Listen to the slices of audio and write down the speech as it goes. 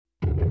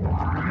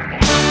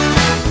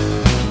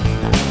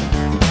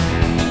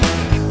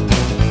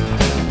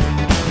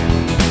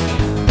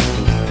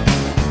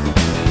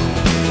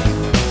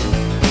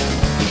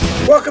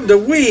to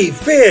We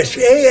Fish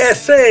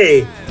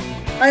ASA.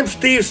 I'm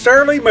Steve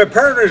Sarley, my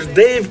partner is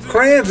Dave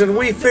Kranz, and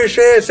We Fish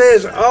ASA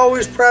is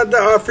always proud to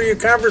offer you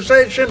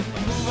conversation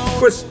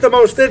with the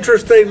most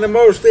interesting, the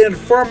most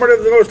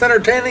informative, the most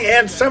entertaining,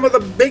 and some of the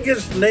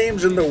biggest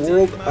names in the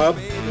world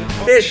of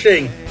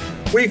fishing.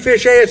 We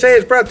Fish ASA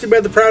is brought to you by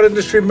the proud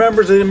industry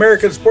members of the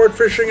American Sport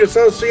Fishing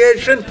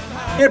Association,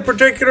 in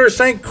particular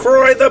St.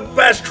 Croix, the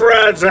best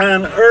rods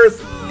on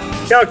earth,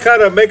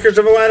 Calcutta, makers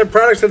of a line of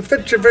products that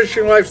fit your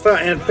fishing lifestyle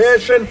and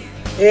passion,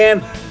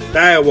 and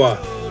Iowa.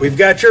 We've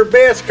got your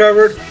bass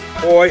covered.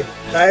 Boy,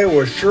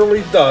 Iowa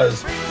surely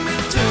does.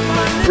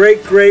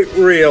 Great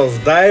reels,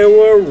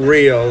 Iowa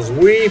Reels.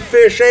 We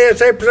Fish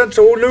ASA presents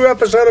a new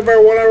episode of our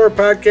 1-hour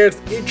podcast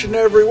each and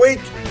every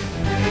week.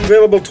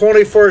 Available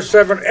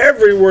 24/7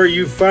 everywhere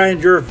you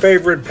find your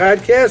favorite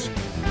podcasts.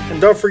 And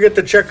don't forget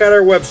to check out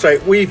our website,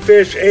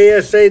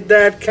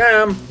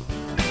 wefishasa.com.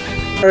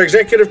 Our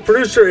executive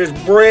producer is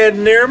Brad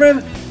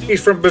Neerman.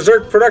 He's from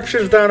Berserk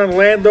Productions down in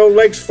Land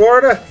Lakes,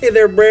 Florida. Hey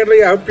there,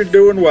 Bradley. I hope you're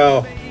doing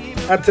well.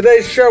 On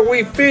today's show,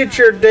 we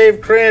feature Dave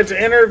Kranz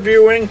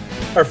interviewing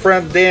our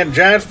friend Dan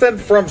Johnston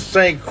from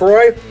St.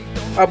 Croix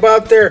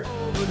about their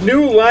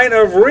new line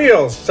of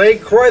reels.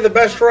 St. Croix, the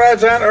best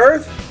rods on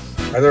earth?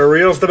 Are their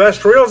reels the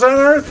best reels on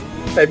earth?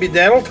 Maybe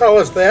Dan will tell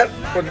us that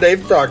when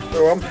Dave talks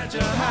to him.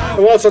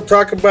 We'll also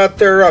talk about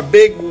their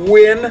big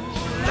win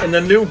in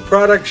the new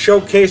product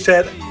showcase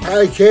at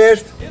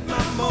ICAST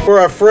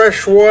for a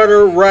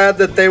freshwater rod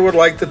that they would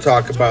like to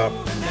talk about.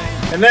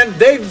 And then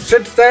Dave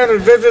sits down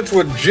and visits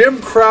with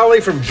Jim Crowley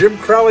from Jim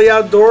Crowley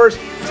Outdoors.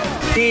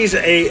 He's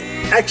an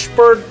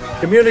expert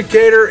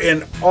communicator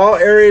in all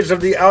areas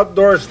of the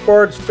outdoor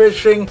sports,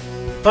 fishing,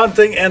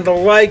 hunting, and the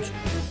like.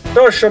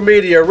 Social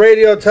media,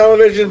 radio,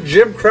 television.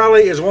 Jim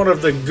Crowley is one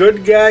of the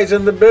good guys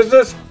in the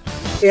business.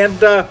 And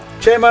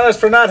shame on us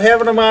for not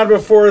having him on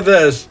before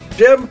this.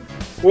 Jim,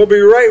 we'll be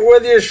right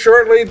with you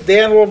shortly.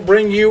 Dan will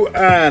bring you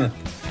on.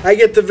 I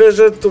get to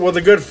visit with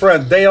a good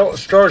friend, Dale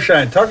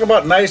Stroschein. Talk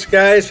about nice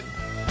guys.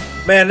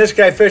 Man, this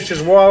guy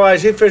fishes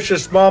walleyes. He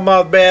fishes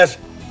smallmouth bass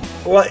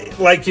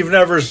like you've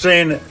never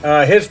seen.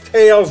 His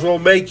tails will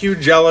make you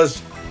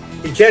jealous.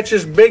 He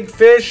catches big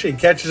fish. He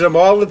catches them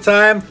all the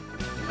time.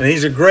 And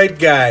he's a great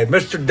guy,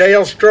 Mr.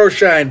 Dale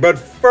Stroschein. But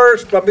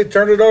first, let me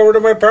turn it over to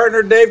my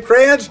partner, Dave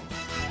Kranz,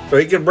 so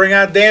he can bring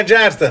out Dan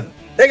Johnston.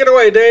 Take it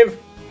away, Dave.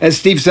 As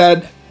Steve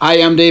said, I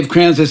am Dave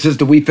Kranz. This is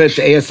the We Fish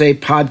ASA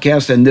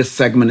podcast, and this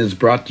segment is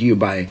brought to you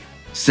by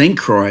St.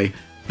 Croix,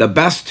 the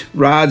best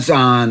rods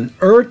on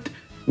earth.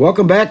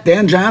 Welcome back,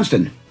 Dan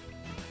Johnston.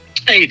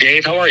 Hey,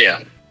 Dave. How are you?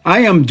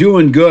 I am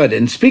doing good.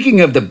 And speaking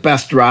of the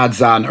best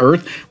rods on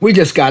earth, we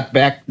just got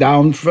back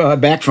from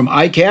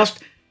ICAST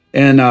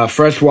and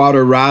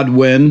freshwater rod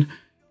win.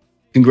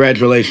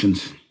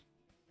 Congratulations.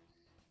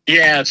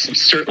 Yeah,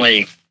 it's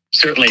certainly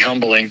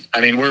humbling.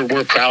 I mean,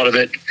 we're proud of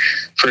it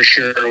for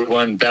sure. We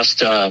won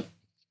best of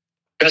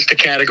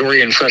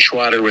category in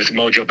freshwater with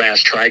Mojo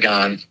Bass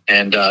Trigon,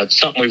 and it's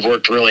something we've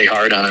worked really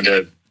hard on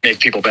to make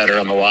people better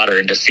on the water,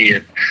 and to see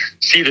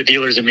the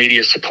dealers and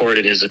media support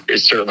it is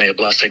certainly a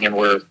blessing, and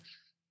we're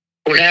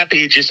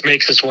happy. It just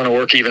makes us want to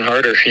work even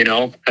harder. You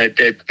know,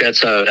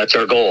 that's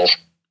our goal.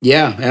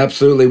 Yeah,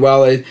 absolutely.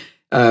 Well,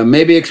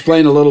 maybe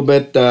explain a little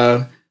bit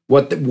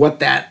what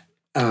that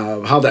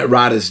how that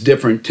rod is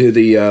different to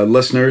the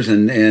listeners,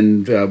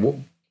 and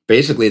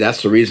basically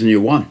that's the reason you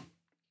won.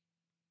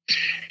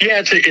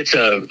 Yeah, it's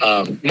a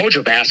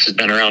Mojo Bass has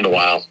been around a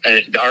while,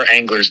 and our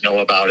anglers know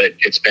about it.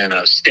 It's been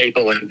a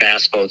staple in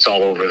bass boats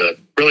all over the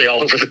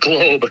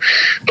globe.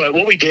 But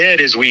what we did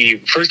is we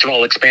first of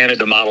all expanded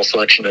the model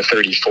selection to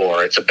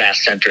 34. It's a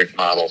bass-centric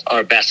model,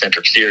 or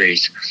bass-centric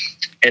series,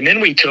 and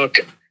then we took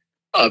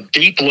a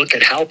deep look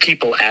at how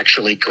people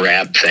actually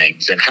grab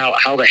things and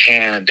how the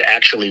hand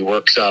actually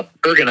works up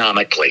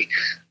ergonomically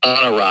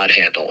on a rod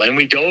handle. And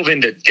we dove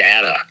into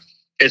data.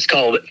 It's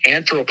called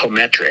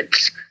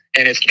anthropometrics,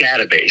 and it's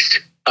data-based.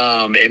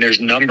 And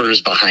there's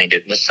numbers behind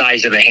it, and the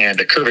size of the hand,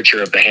 the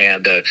curvature of the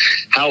hand,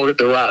 how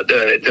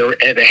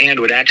the hand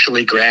would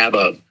actually grab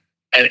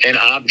an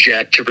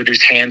object to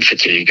reduce hand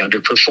fatigue under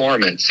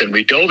performance. And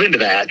we dove into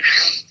that.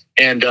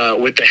 And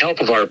with the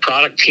help of our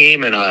product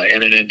team and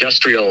an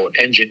industrial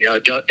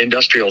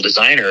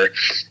designer,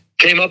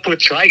 came up with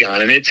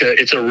Trigon, and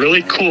it's a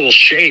really cool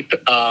shape.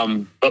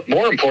 But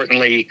more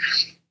importantly,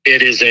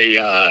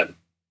 it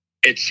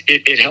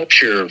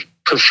helps your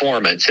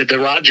performance. The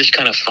rod just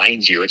kind of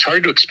finds you. It's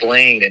hard to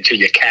explain until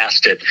you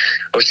cast it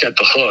or set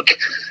the hook.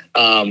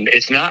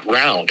 It's not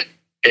round.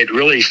 It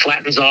really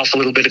flattens off a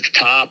little bit at the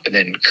top and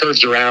then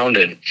curves around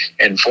and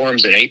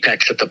forms an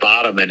apex at the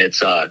bottom. And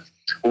it's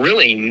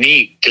really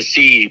neat to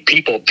see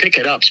people pick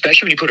it up,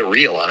 especially when you put a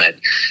reel on it,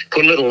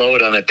 put a little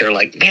load on it. They're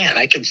like, man,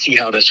 I can see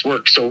how this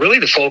works. So really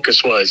the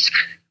focus was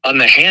on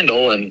the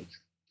handle, and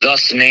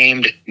thus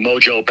named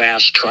Mojo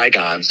Bass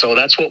Trigon. So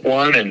that's what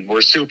won, and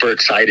we're super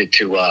excited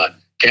to have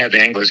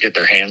the anglers get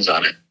their hands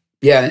on it.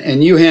 Yeah,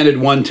 and you handed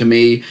one to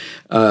me,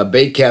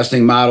 bait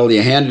casting model.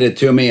 You handed it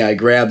to me. I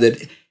grabbed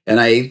it, and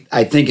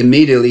I think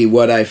immediately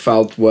what I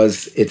felt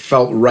was it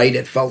felt right.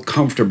 It felt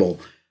comfortable.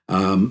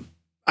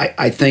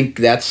 I think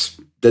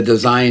the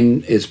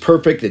design is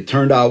perfect. It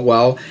turned out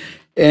well.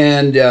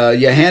 And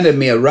you handed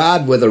me a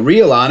rod with a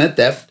reel on it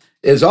that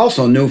is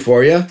also new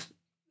for you.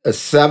 A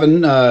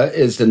 7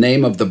 is the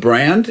name of the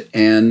brand.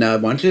 And why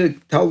don't you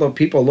tell the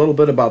people a little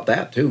bit about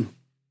that, too?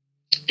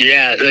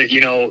 Yeah,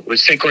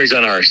 St. Croix's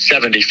on our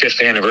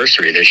 75th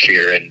anniversary this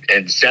year,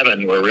 and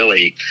 7, we're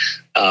really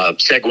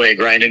segue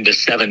right into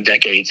 7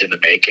 decades in the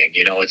making.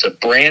 It's a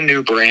brand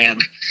new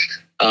brand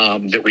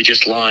that we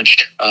just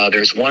launched.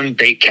 There's one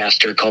bait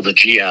caster called the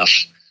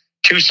GF,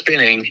 2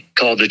 spinning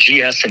called the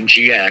GS and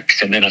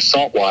GX, and then a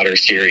saltwater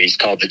series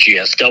called the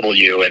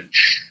GSW. And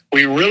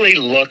we really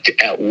looked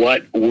at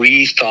what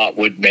we thought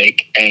would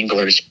make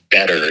anglers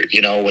better,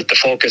 with the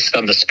focus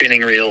on the spinning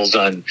reels,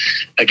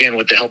 again,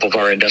 with the help of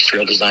our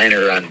industrial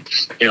designer on,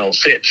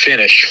 fit,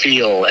 finish,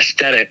 feel,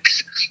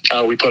 aesthetics.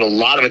 We put a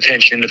lot of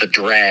attention into the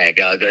drag,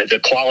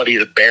 the quality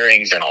of the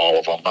bearings and all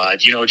of them,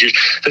 just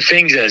the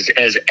things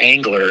as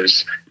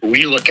anglers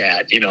we look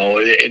at,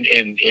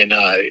 in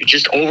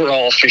just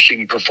overall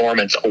fishing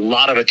performance, a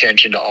lot of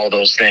attention to all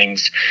those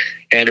things.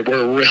 And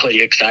we're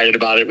really excited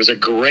about it. It was a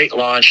great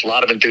launch, a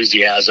lot of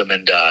enthusiasm,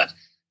 and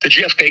the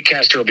GF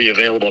baitcaster will be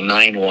available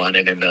 9/1,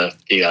 and then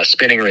the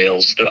spinning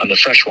reels on the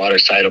freshwater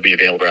side will be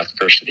available after the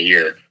first of the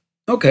year.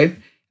 Okay.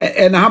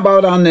 And how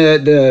about on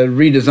the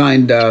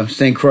redesigned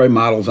St. Croix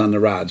models on the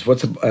rods?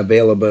 What's the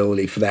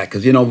availability for that?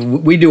 Because,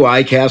 we do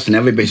ICAST and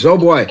everybody says, oh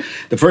boy,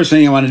 the first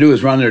thing I want to do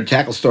is run to their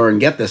tackle store and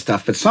get this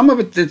stuff. But some of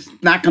it's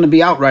not going to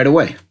be out right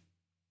away.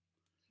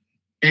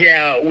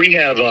 Yeah, we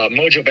have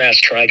Mojo Bass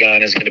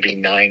Trigon is going to be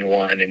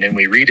 9/1, and then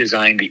we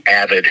redesigned the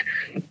Avid,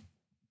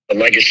 the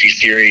Legacy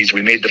series.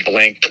 We made the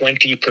blank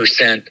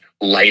 20%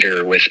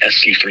 lighter with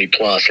SC3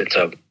 Plus. It's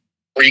a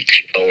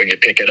freak when you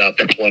pick it up.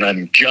 That's one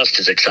I'm just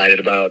as excited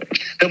about.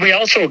 Then we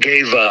also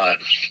gave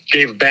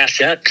Bass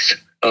X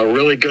a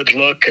really good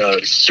look,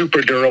 a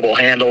super durable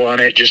handle on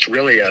it, just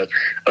really a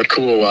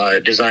cool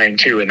design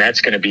too, and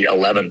that's going to be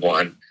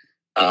 11/1.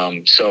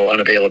 So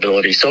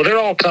unavailability. So they're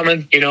all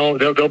coming.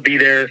 They'll be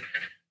there.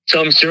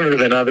 Some sooner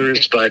than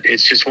others, but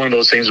it's just one of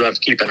those things we'll have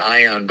to keep an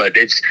eye on. But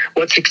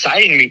what's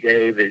exciting me,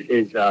 Dave,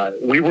 is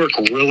we work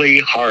really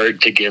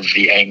hard to give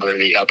the angler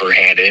the upper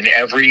hand. In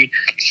every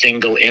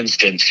single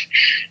instance,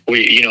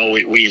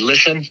 we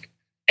listen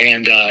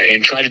and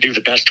try to do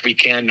the best we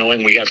can,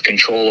 knowing we have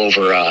control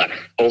over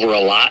a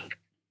lot.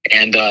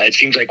 And it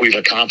seems like we've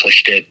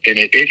accomplished it. And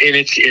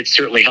it's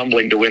certainly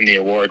humbling to win the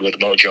award with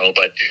Mojo,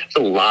 but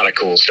there's a lot of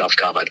cool stuff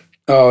coming.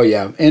 Oh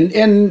yeah,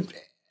 and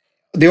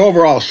the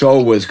overall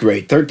show was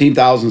great.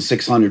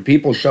 13,600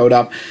 people showed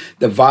up.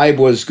 The vibe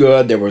was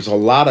good. There was a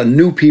lot of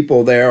new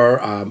people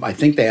there. I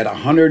think they had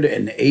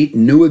 108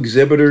 new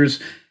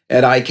exhibitors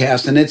at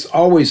ICAST, and it's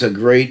always a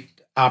great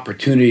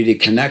opportunity to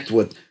connect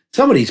with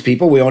some of these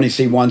people we only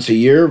see once a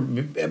year,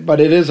 but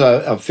it is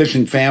a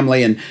fishing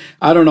family. And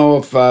I don't know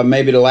if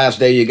maybe the last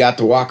day you got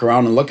to walk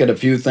around and look at a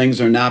few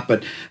things or not,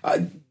 but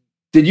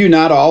did you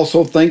not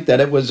also think that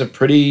it was a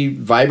pretty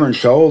vibrant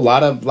show? A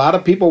lot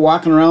of people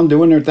walking around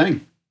doing their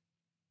thing.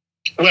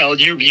 Well,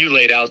 you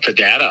laid out the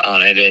data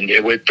on it,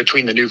 and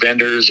between the new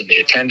vendors and the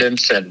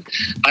attendance, and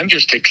I'm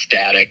just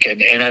ecstatic.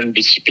 And I'm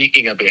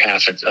speaking on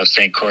behalf of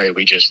St. Croix,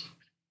 we just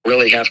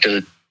really have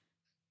to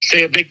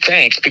say a big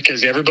thanks,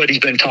 because everybody's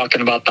been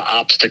talking about the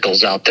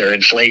obstacles out there,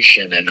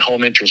 inflation and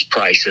home interest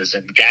prices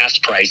and gas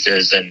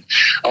prices and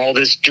all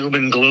this doom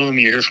and gloom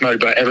you hear from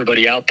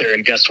everybody out there.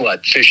 And guess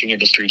what? Fishing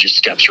industry just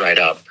steps right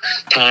up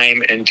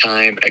time and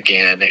time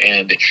again.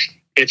 And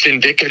it's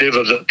indicative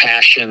of the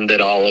passion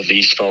that all of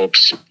these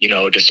folks,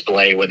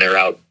 display when they're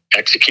out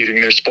executing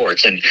their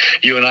sports. And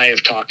you and I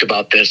have talked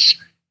about this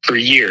for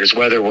years,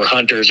 whether we're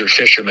hunters or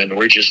fishermen.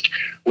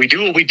 We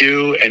do what we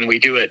do, and we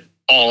do it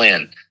all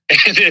in.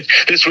 And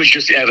this was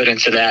just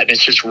evidence of that. And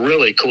it's just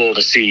really cool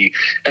to see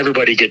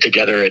everybody get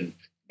together and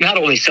not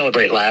only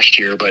celebrate last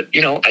year, but,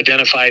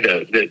 identify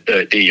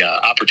the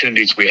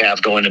opportunities we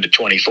have going into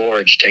 24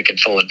 and just taking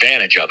full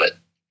advantage of it.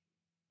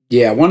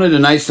 Yeah, one of the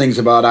nice things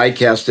about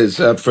ICAST is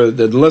for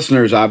the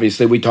listeners,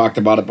 obviously, we talked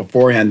about it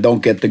beforehand,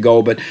 don't get to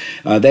go, but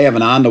they have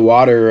an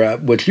on-the-water,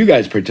 which you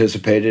guys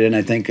participated in,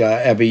 I think,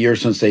 every year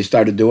since they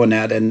started doing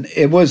that. And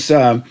it was,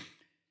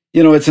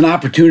 it's an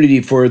opportunity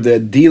for the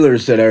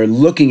dealers that are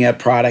looking at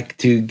product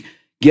to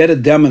get a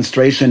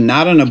demonstration,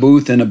 not in a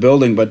booth in a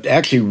building, but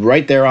actually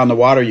right there on the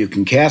water. You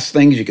can cast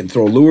things, you can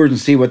throw lures and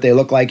see what they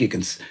look like. You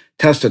can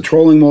test a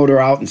trolling motor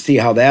out and see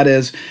how that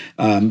is.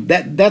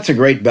 That's a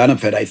great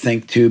benefit, I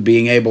think, to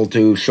being able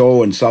to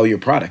show and sell your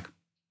product.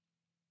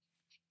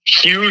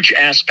 Huge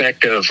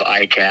aspect of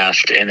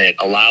ICAST, and it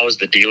allows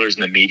the dealers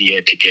and the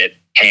media to get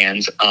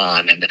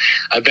hands-on. And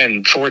I've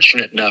been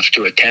fortunate enough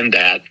to attend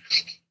that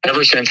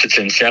ever since its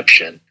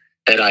inception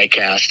at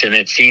ICAST, and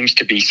it seems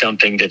to be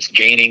something that's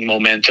gaining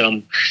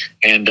momentum.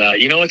 And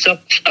it's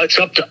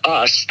up to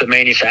us, the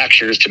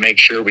manufacturers, to make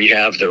sure we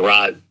have the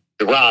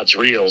rods,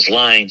 reels,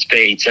 lines,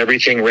 baits,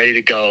 everything ready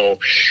to go.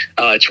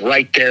 It's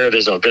right there.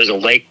 There's a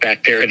lake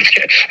back there, and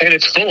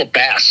it's full of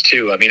bass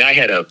too. I mean, I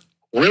had a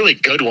really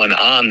good one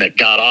on that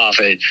got off.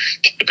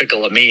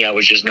 Typical of me, I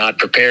was just not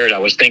prepared. I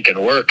was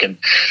thinking work and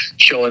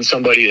showing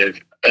somebody that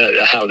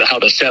how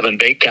the 7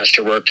 bait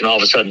caster worked, and all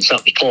of a sudden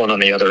something's pulling on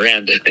the other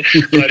end.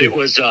 But it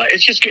was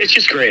it's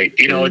just great,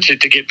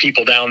 to get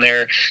people down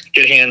there,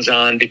 get hands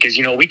on, because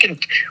we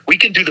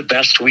can do the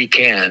best we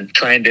can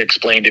trying to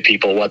explain to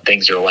people what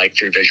things are like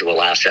through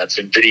visual assets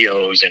and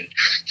videos and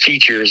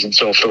features and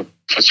so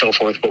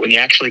forth. But when you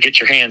actually get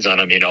your hands on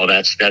them,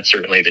 that's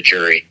certainly the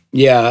jury.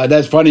 Yeah,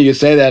 that's funny you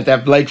say that.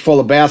 That lake full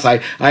of bass.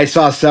 I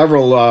saw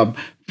several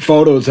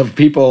photos of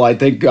people. I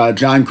think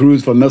John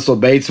Cruz from Missile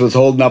Baits was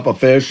holding up a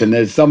fish, and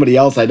there's somebody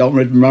else, I don't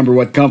remember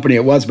what company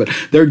it was, but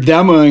they're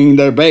demoing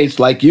their baits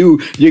like you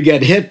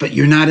get hit, but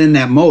you're not in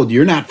that mode.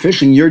 You're not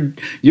fishing. You're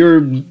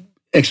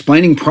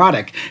explaining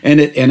product, and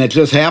it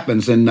just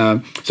happens.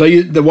 And so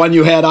the one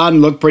you had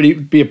on looked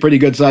be a pretty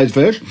good sized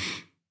fish.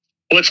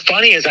 What's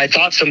funny is I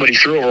thought somebody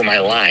threw over my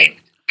line,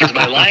 because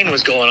my line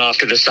was going off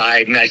to the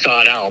side, and I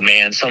thought, oh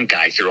man, some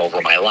guy threw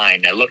over my line.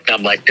 And I looked, and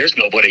I'm like, there's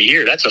nobody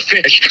here. That's a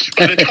fish.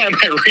 By the time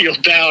I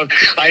reeled down,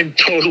 I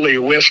totally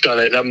whiffed on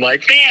it. And I'm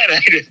like,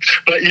 man,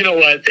 but you know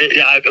what?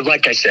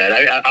 Like I said,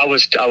 I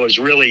was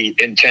really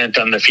intent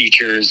on the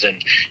features,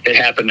 and it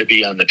happened to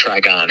be on the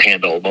Trigon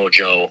handle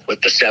mojo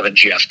with the 7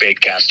 GF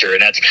baitcaster,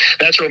 and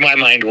that's where my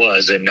mind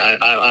was. And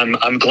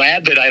I'm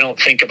glad that I don't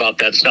think about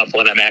that stuff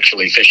when I'm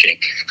actually fishing.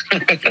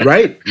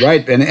 Right,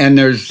 and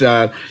there's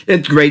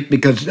it's great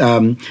because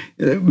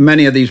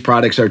many of these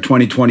products are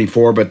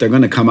 2024, but they're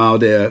going to come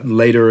out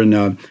later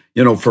in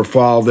for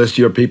fall this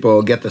year. People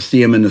will get to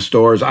see them in the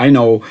stores. I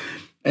know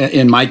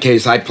in my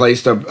case, I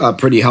placed a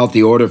pretty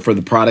healthy order for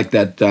the product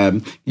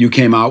that you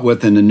came out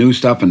with, and the new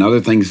stuff and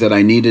other things that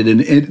I needed,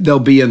 and they'll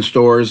be in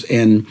stores,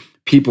 and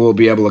people will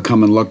be able to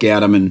come and look at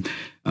them. And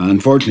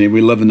unfortunately,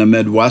 we live in the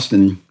Midwest,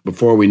 and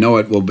before we know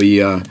it, we'll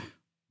be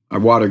our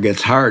water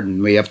gets hard,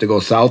 and we have to go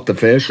south to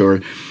fish,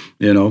 or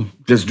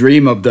just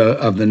dream of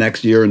the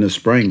next year in the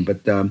spring.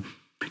 But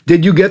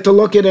did you get to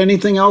look at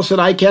anything else at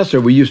ICAST,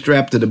 or were you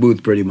strapped to the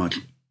booth pretty much?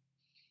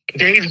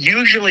 Dave,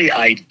 usually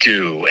I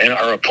do, and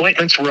our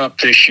appointments were up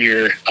this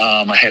year.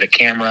 I had a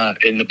camera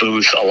in the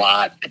booth a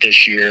lot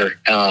this year,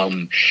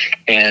 and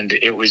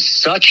it was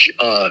such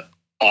a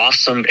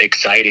awesome,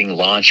 exciting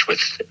launch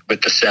with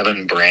the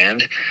 7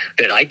 brand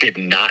that I did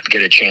not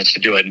get a chance to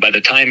do it. And by the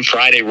time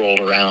Friday rolled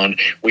around,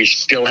 we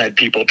still had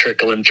people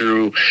trickling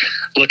through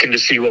looking to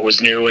see what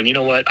was new. And you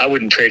know what? I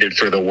wouldn't trade it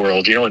for the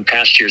world. In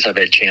past years, I've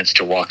had a chance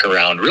to walk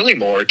around really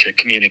more to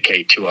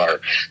communicate to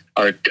our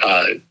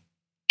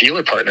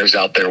dealer partners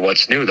out there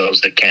what's new,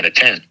 those that can't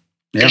attend.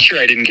 Yeah. This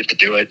year I didn't get to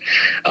do it,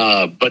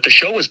 but the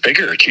show was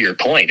bigger, to your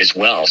point, as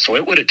well. So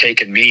it would have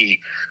taken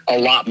me a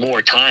lot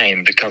more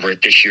time to cover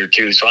it this year,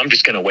 too. So I'm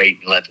just going to wait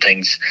and let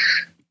things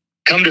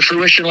come to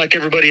fruition like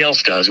everybody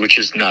else does, which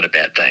is not a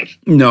bad thing.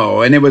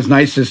 No, and it was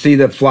nice to see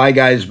the fly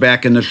guys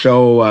back in the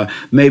show,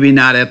 maybe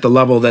not at the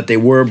level that they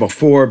were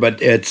before, but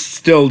it's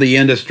still the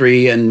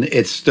industry, and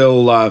it's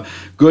still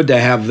good to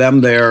have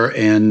them there,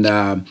 and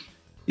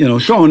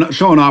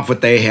showing off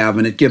what they have.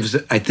 And it gives,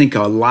 I think,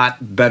 a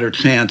lot better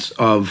chance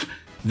of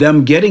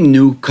them getting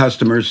new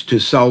customers to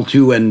sell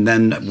to, and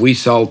then we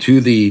sell to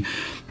the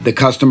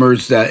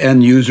customers, the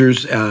end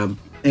users, and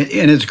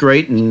it's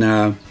great.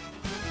 And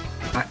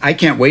I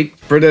can't wait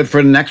for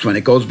the next one.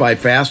 It goes by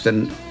fast,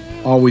 and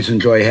always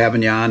enjoy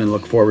having you on, and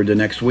look forward to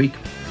next week.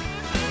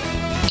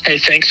 Hey,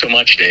 thanks so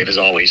much, Dave, as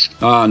always.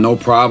 No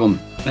problem.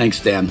 Thanks,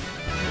 Dan.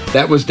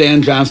 That was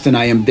Dan Johnston.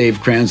 I am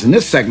Dave Kranz, and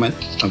this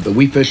segment of the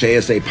We Fish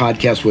ASA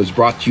podcast was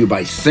brought to you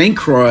by St.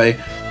 Croix,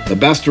 the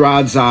best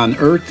rods on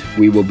earth.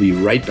 We will be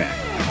right back.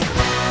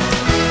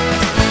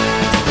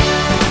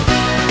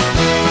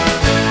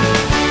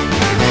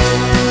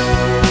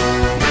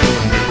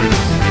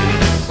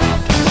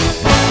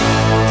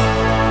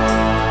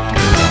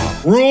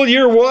 Rule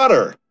your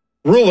water.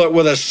 Rule it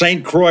with a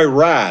St. Croix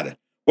rod.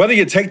 Whether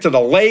you take to the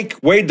lake,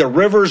 wade the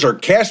rivers, or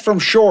cast from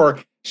shore,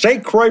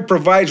 St. Croix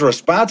provides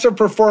responsive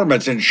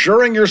performance,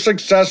 ensuring your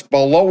success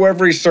below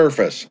every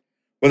surface.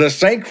 With a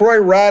St. Croix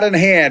rod in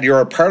hand, you're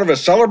a part of a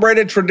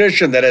celebrated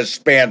tradition that has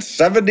spanned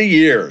 70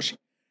 years.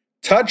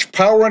 Touch,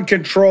 power, and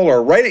control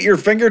are right at your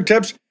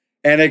fingertips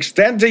and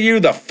extend to you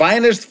the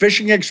finest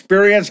fishing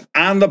experience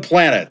on the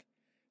planet.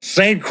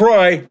 St.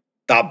 Croix,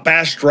 the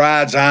best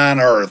rods on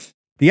earth.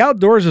 The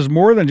outdoors is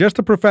more than just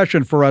a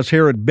profession for us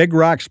here at Big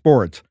Rock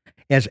Sports.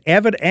 As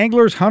avid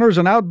anglers, hunters,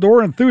 and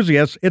outdoor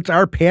enthusiasts, it's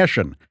our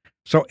passion.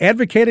 So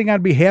advocating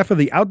on behalf of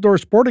the outdoor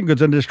sporting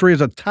goods industry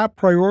is a top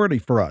priority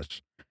for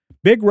us.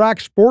 Big Rock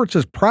Sports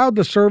is proud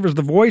to serve as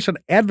the voice and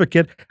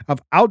advocate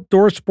of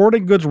outdoor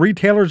sporting goods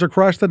retailers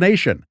across the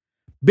nation.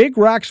 Big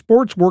Rock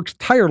Sports works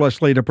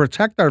tirelessly to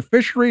protect our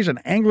fisheries and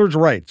anglers'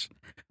 rights.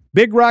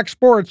 Big Rock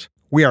Sports,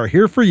 we are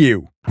here for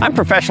you. I'm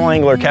professional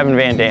angler Kevin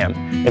Van Dam,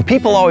 and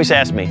people always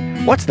ask me,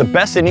 what's the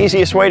best and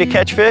easiest way to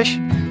catch fish?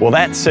 Well,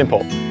 that's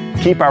simple.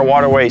 Keep our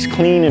waterways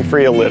clean and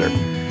free of litter.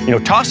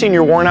 Tossing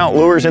your worn-out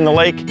lures in the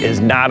lake is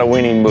not a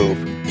winning move.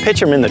 Pitch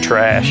them in the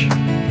trash.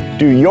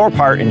 Do your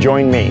part and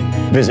join me.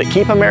 Visit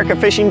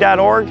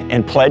keepamericafishing.org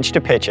and pledge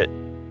to pitch it.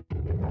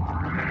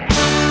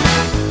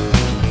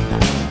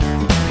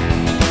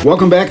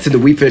 Welcome back to the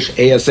We Fish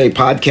ASA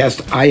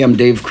podcast. I am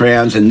Dave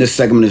Kranz, and this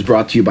segment is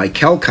brought to you by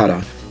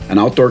Calcutta, an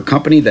outdoor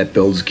company that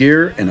builds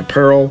gear and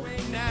apparel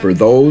for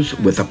those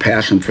with a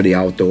passion for the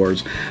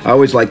outdoors. I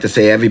always like to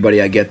say everybody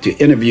I get to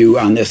interview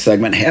on this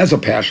segment has a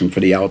passion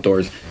for the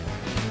outdoors.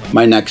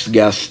 My next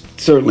guest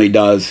certainly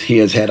does. He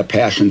has had a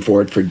passion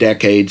for it for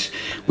decades.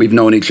 We've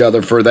known each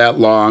other for that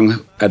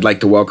long. I'd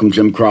like to welcome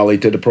Jim Crowley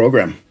to the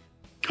program.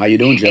 How you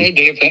doing, Jim? Hey,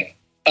 Dave.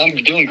 I'm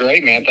doing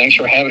great, man. Thanks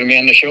for having me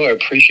on the show. I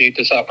appreciate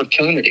this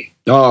opportunity.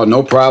 Oh,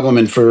 no problem.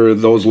 And for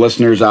those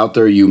listeners out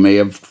there, you may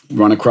have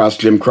run across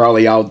Jim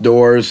Crowley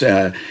Outdoors.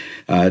 Tell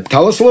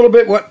us a little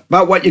bit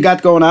about what you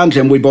got going on,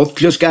 Jim. We both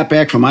just got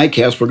back from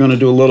ICAST. We're going to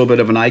do a little bit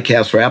of an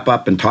ICAST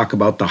wrap-up and talk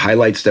about the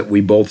highlights that we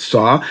both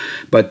saw.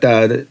 But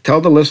tell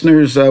the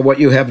listeners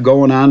what you have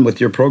going on with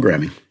your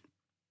programming.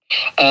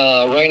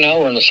 Right now,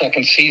 we're in the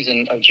second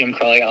season of Jim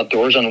Crowley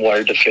Outdoors on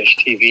Wired to Fish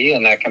TV,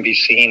 and that can be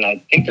seen.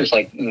 I think there's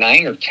like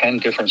 9 or 10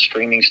 different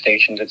streaming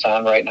stations it's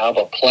on right now,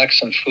 but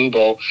Plex and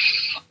Fubo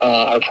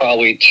are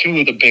probably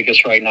 2 of the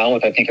biggest right now,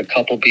 with I think a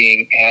couple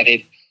being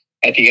added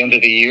at the end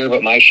of the year.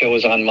 But my show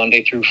is on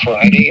Monday through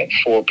Friday at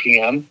 4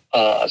 p.m.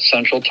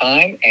 Central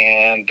Time,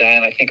 and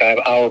then I think I have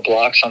hour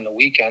blocks on the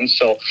weekends.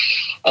 So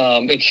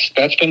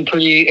that's been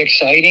pretty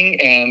exciting,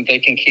 and they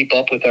can keep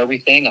up with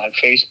everything on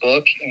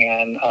Facebook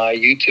and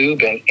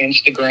YouTube and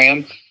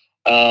Instagram.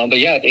 But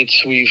yeah,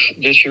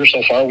 this year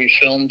so far we've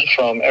filmed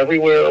from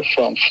everywhere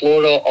from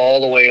Florida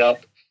all the way up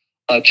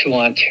to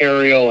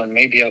Ontario, and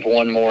maybe have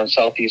one more in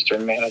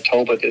southeastern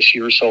Manitoba this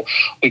year. So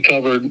we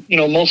covered,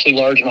 mostly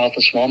largemouth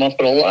and smallmouth,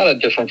 but a lot of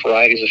different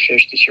varieties of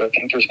fish this year. I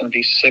think there's going to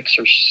be 6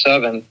 or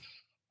 7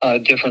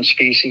 different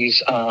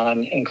species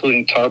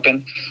including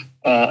tarpon,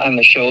 on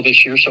the show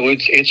this year. So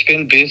it's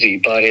been busy,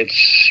 but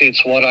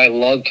it's what I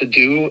love to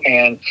do.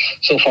 And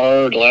so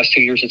far, the last 2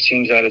 years, it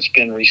seems that it's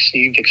been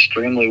received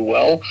extremely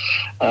well.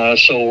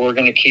 So we're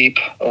going to keep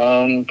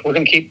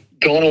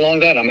going along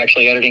that. I'm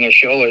actually editing a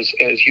show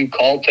as you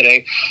called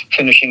today,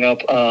 finishing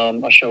up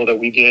a show that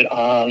we did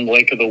on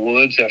Lake of the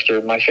Woods after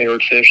my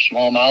favorite fish,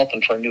 smallmouth,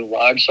 and for a new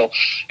lodge. So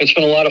it's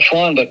been a lot of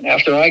fun. But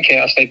after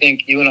ICAST, I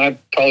think you and I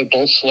probably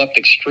both slept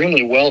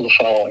extremely well the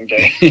following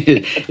day.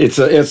 It's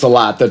a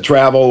lot, the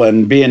travel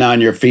and being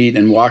on your feet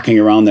and walking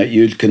around that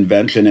huge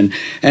convention.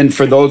 And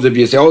for those of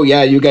you who say, oh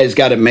yeah, you guys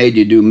got it made,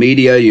 you do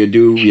media,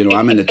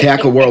 I'm in the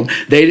tackle world.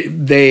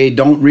 They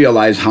don't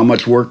realize how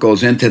much work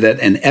goes into that.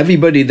 And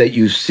everybody that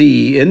you see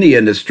in the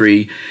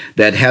industry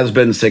that has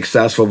been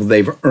successful,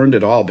 they've earned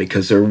it all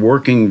because they're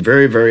working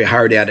very, very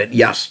hard at it.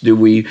 Yes, do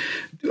we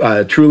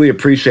truly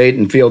appreciate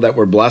and feel that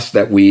we're blessed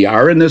that we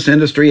are in this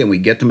industry and we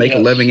get to make a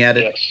living at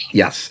it?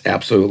 Yes,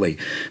 absolutely.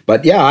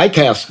 But yeah,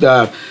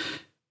 ICAST,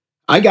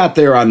 I got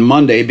there on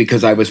Monday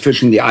because I was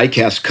fishing the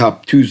ICAST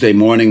Cup Tuesday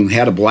morning,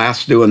 had a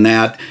blast doing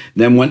that,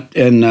 then went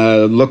and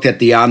looked at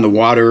the on the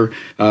water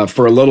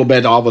for a little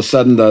bit. All of a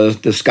sudden,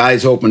 the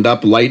skies opened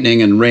up,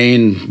 lightning and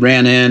rain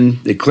ran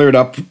in. It cleared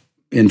up.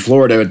 In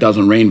Florida, it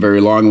doesn't rain very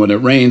long when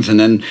it rains, and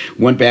then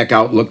went back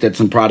out, looked at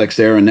some products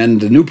there, and then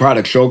the new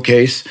product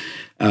showcase.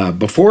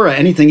 Before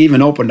anything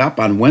even opened up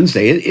on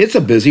Wednesday, it's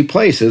a busy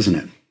place, isn't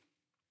it?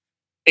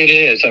 It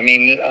is. I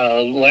mean,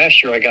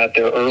 last year I got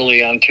there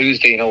early on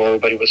Tuesday, where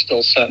everybody was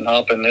still setting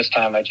up, and this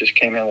time I just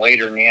came in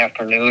later in the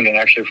afternoon, and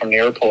actually from the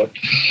airport,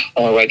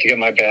 I went right to get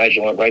my badge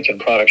and went right to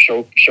the product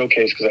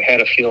showcase because I had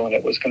a feeling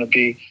it was going to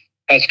be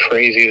as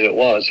crazy as it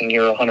was, and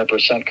you're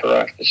 100%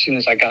 correct. As soon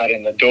as I got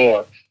in the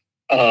door,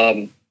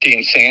 the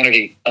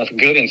insanity,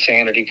 good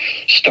insanity,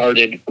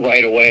 started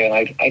right away. And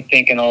I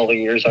think in all the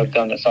years I've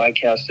done this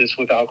ICAST, this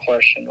without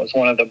question was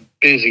one of the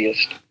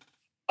busiest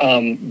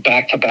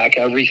back-to-back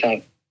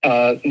everything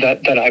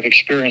that I've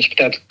experienced. But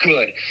that's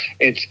good.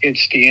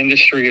 It's the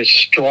industry is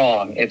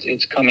strong.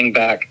 It's coming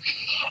back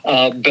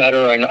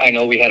better. I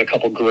know we had a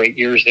couple great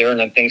years there, and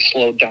then things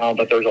slowed down.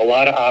 But there's a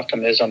lot of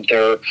optimism.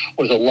 There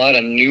was a lot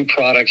of new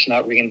products,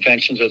 not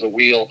reinventions of the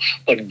wheel,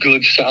 but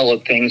good,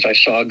 solid things I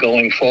saw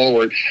going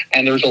forward.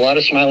 And there's a lot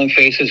of smiling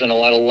faces and a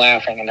lot of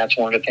laughing. And that's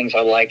one of the things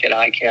I like at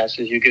ICAST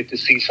is you get to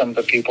see some of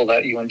the people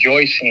that you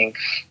enjoy seeing.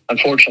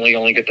 Unfortunately, you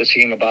only get to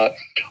see them about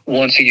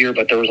once a year.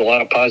 But there was a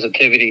lot of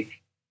positivity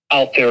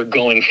out there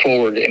going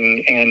forward,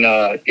 and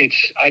I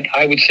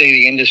would say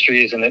the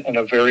industry is in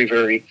a very,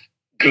 very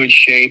good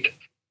shape.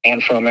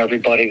 And from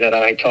everybody that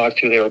I talked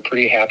to, they were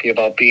pretty happy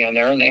about being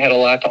there, and they had a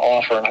lot to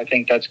offer. And I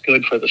think that's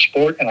good for the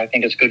sport, and I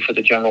think it's good for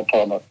the general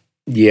public.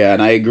 Yeah,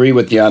 and I agree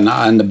with you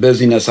on the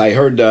busyness. I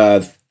heard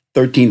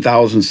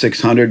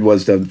 13,600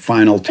 was the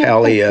final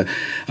tally,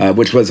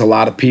 which was a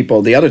lot of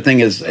people. The other thing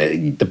is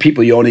the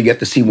people you only get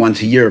to see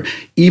once a year,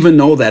 even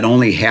though that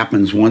only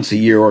happens once a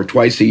year or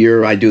twice a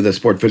year. I do the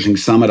Sport Fishing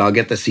Summit. I'll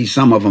get to see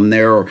some of them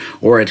there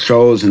or at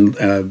shows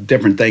and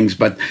different things.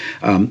 But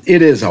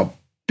it is a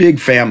big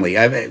family.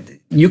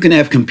 You can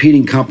have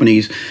competing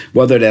companies,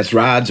 whether that's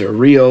rods or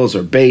reels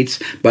or baits,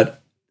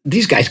 but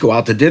these guys go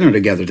out to dinner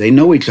together. They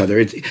know each other.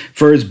 It's,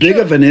 for as big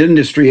of an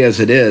industry as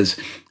it is,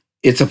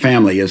 it's a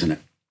family, isn't it?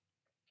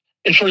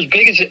 And for as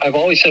big as I've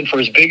always said, for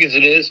as big as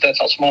it is, that's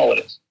how small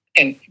it is.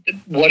 And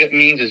what it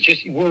means is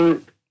just we're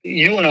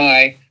you and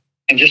I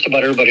and just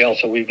about everybody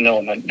else that we've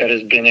known that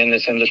has been in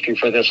this industry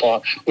for this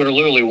long, we're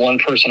literally one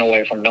person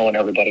away from knowing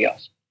everybody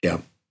else. Yeah.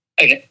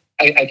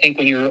 I think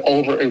when you're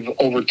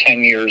over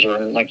 10 years, or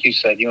like you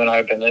said, you and I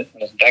have been in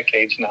this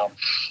decades now,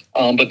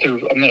 but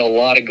I've met a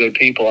lot of good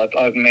people. I've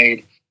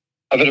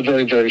had a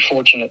very, very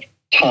fortunate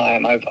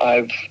time.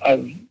 I've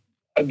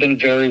been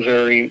very,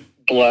 very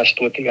blessed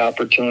with the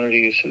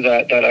opportunities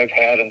that I've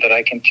had and that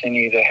I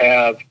continue to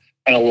have.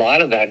 And a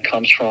lot of that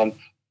comes from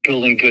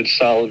building good,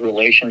 solid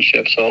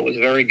relationships. So it was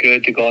very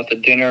good to go out to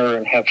dinner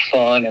and have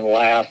fun and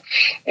laugh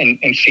and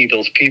see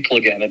those people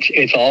again.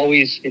 It's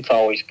always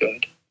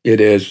good. It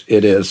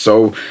is.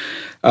 So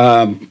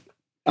on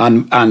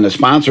the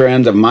sponsor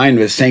end of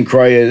mine, St.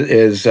 Croix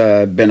has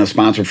been a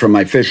sponsor for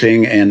my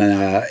fishing and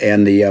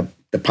the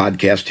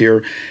podcast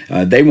here.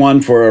 They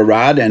won for a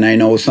rod, and I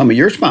know some of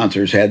your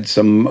sponsors had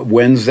some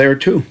wins there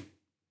too.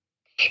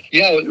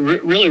 Yeah,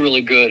 really,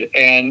 really good.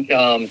 And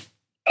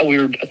we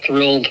were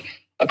thrilled,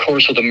 of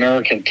course, with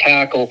American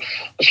Tackle,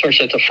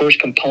 especially it's the first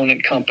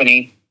component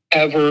company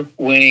ever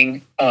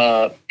winning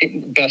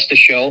Best of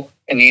Show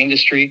in the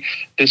industry.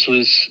 This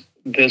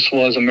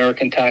was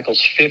American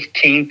Tackle's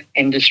 15th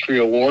industry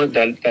award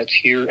that's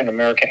here in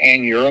America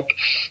and Europe.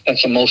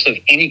 That's the most of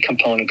any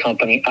component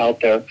company out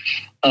there.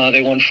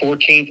 They won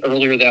 14th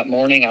earlier that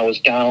morning. I was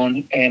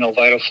down in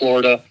Oviedo,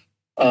 Florida,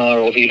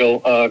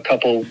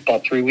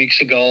 about 3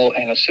 weeks ago.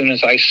 And as soon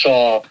as I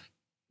saw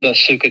the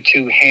Suka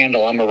 2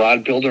 handle, I'm a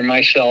rod builder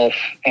myself,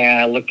 and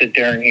I looked at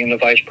Darren, the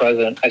vice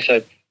president. I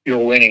said, "You're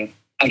winning.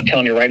 I'm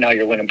telling you right now,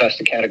 you're winning best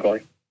of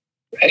category."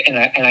 And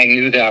I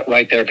knew that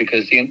right there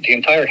because the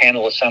entire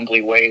handle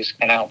assembly weighs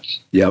an ounce.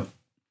 Yep.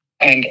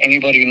 And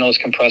anybody who knows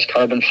compressed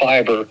carbon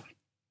fiber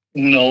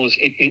knows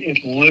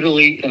it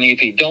literally, and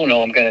if you don't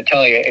know, I'm going to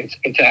tell you,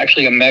 it's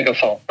actually a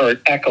megaphone, or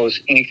it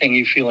echoes anything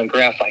you feel in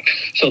graphite.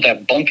 So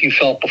that bump you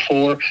felt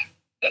before,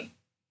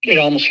 it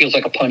almost feels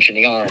like a punch in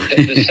the arm.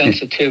 The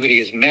sensitivity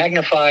is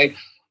magnified.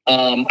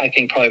 I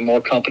think probably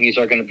more companies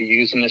are going to be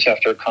using this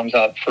after it comes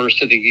out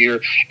first of the year.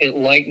 It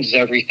lightens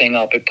everything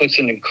up. It puts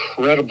an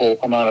incredible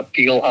amount of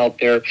feel out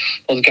there.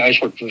 Those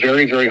guys worked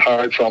very, very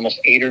hard for almost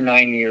 8 or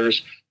 9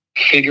 years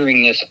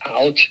figuring this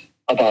out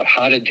about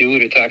how to do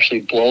it. It's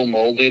actually blow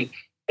molded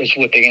is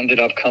what they ended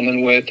up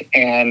coming with.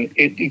 And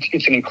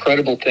it's an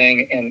incredible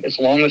thing. And as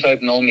long as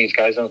I've known these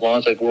guys and as long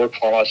as I've worked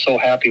for them, I was so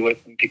happy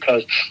with them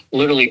because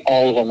literally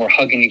all of them were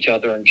hugging each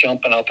other and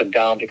jumping up and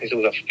down because it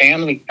was a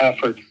family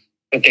effort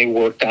that they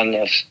worked on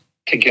this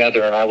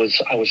together, and I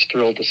was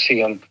thrilled to see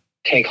them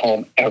take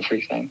home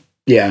everything.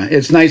 Yeah,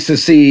 it's nice to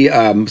see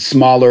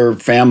smaller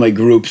family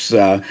groups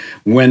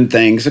win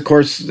things. Of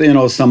course,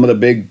 some of the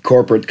big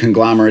corporate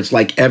conglomerates,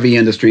 like every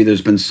industry,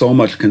 there's been so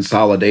much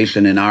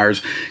consolidation in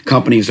ours.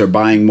 Companies are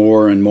buying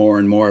more and more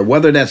and more.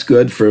 Whether that's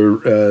good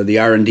for the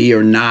R&D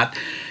or not,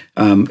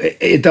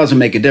 it doesn't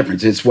make a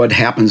difference. It's what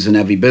happens in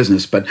every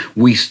business. But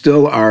we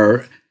still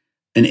are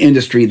an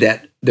industry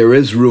that there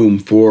is room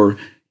for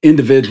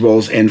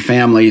individuals and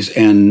families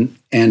and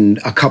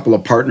a couple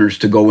of partners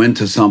to go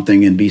into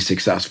something and be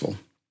successful.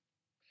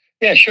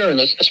 Yeah, sure. And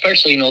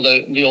especially,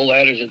 the old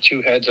adage that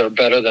 2 heads are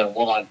better than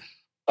 1.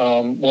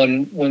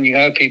 When you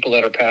have people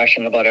that are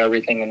passionate about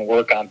everything and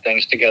work on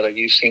things together,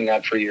 you've seen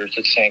that for years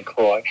at St.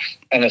 Croix,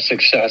 and the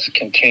success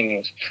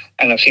continues.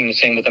 And I've seen the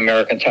same with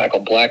American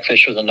Tackle.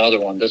 Blackfish was another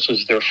one. This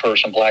was their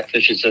first, and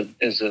Blackfish is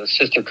a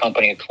sister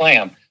company of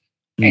Clam.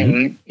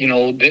 And,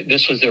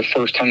 this was their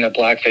first time that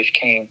Blackfish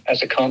came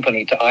as a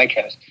company to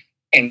ICAST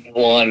and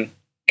won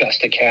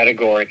Best of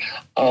Category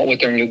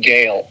with their new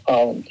Gale.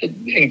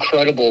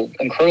 Incredible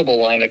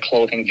line of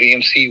clothing.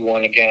 VMC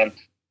won again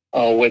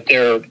with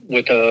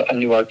a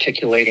new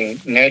articulating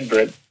Ned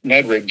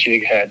rig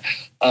jig head.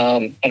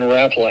 And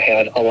Rapala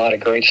had a lot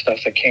of great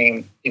stuff that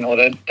came,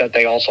 that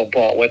they also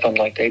brought with them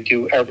like they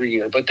do every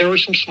year. But there were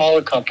some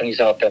smaller companies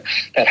out there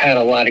that had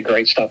a lot of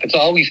great stuff. It's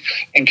always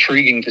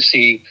intriguing to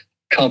see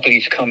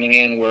companies coming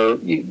in where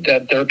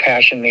that their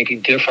passion may be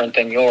different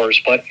than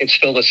yours, but it's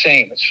still the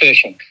same. It's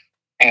fishing.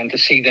 And to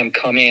see them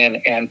come in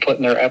and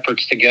putting their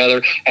efforts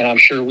together, and I'm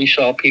sure we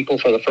saw people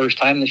for the first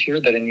time this year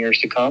that in years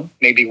to come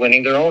may be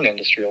winning their own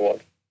industry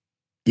award.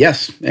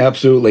 Yes,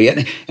 absolutely.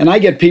 And I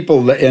get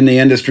people in the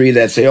industry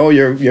that say, "Oh,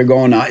 you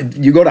go to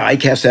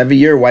ICAST every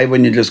year. Why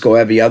wouldn't you just go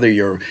every other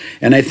year?"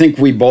 And I think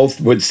we both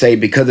would say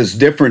because it's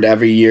different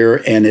every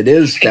year, and it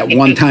is that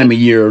one time a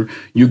year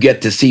you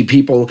get to see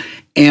people.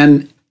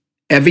 And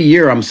every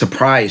year I'm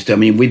surprised. I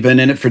mean, we've been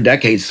in it for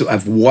decades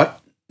of what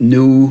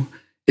new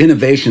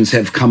innovations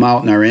have come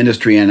out in our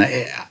industry, and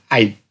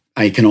I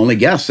can only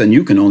guess, and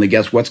you can only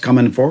guess what's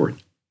coming forward.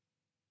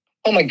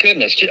 Oh my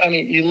goodness! I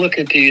mean, you look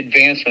at the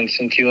advancements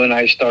since you and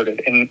I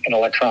started in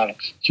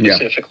electronics,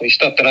 specifically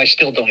stuff that I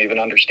still don't even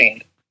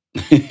understand.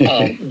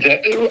 I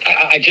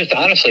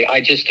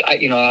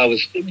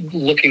was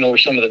looking over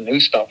some of the new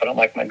stuff, and I'm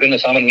like, my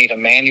goodness, I'm going to need a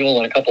manual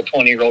and a couple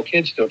 20-year-old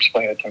kids to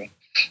explain it to me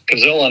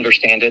because they'll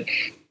understand it,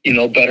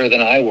 better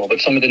than I will.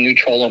 But some of the new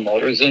trolling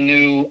motors, the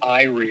new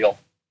eye reel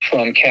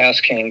from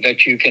Cast King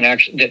that you can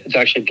it's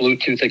actually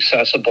Bluetooth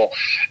accessible.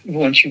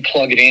 Once you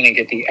plug it in and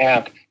get the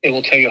app, it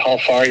will tell you how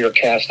far your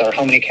casts are,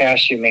 how many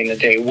casts you made in a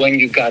day, when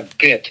you got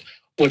bit,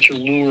 what's your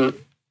lure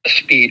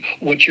speed,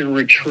 what's your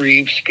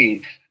retrieve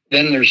speed.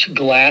 Then there's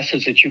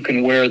glasses that you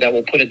can wear that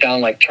will put it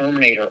down like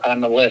Terminator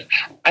on the list.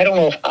 I don't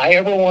know if I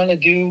ever want to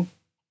do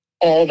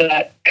all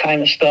that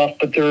kind of stuff,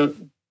 but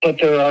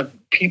there are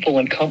people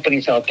and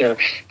companies out there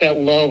that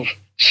love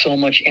so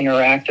much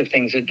interactive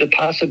things, that the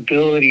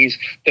possibilities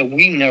that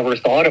we never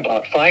thought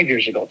about 5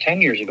 years ago,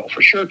 10 years ago,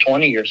 for sure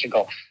 20 years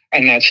ago.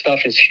 And that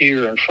stuff is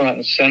here in front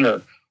and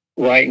center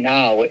right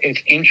now.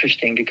 It's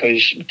interesting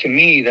because to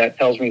me, that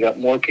tells me that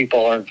more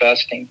people are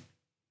investing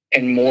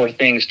in more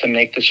things to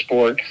make the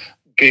sport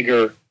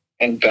bigger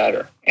and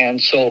better.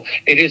 And so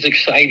it is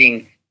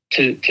exciting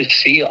to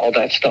see all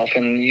that stuff.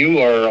 And you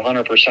are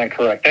 100%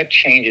 correct. That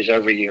changes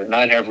every year,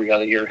 not every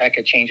other year. Heck,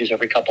 it changes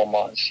every couple of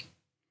months.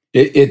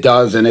 It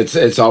does, and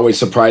it's always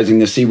surprising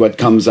to see what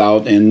comes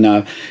out. And,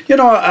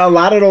 a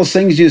lot of those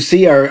things you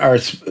see are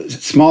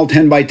small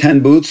 10 by 10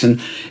 booths.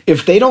 And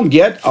if they don't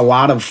get a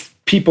lot of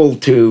people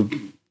to,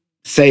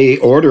 say,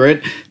 order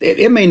it,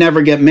 it may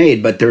never get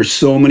made. But there's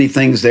so many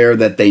things there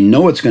that they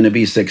know it's going to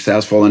be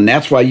successful. And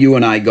that's why you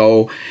and I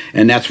go,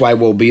 and that's why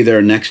we'll be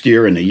there next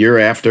year and the year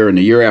after and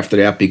the year after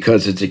that,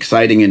 because it's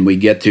exciting and we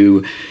get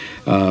to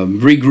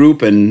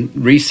regroup and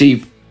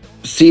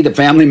see the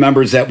family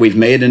members that we've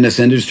made in this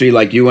industry,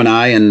 like you and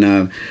I,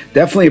 and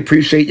definitely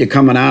appreciate you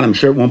coming on. I'm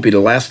sure it won't be the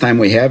last time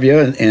we have you,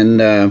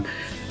 and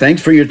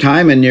thanks for your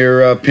time and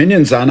your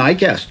opinions on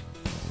ICAST.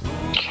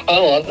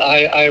 Oh,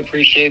 I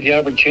appreciate the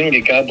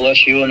opportunity. God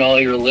bless you and all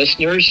your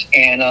listeners.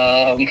 And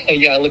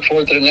I look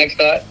forward to the next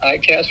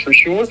ICAST for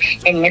sure.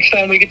 And next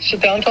time we get to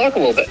sit down and talk a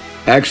little bit.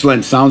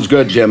 Excellent. Sounds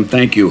good, Jim.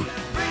 Thank you.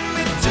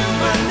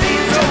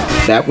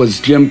 That was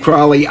Jim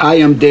Crowley. I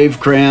am Dave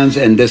Kranz,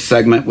 and this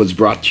segment was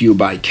brought to you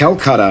by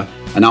Calcutta,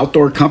 an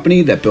outdoor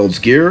company that builds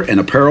gear and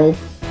apparel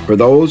for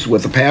those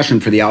with a passion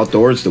for the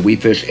outdoors. The We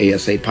Fish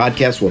ASA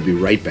podcast will be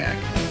right back.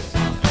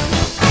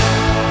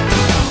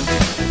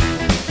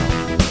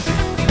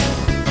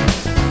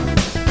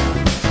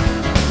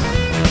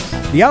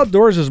 The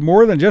outdoors is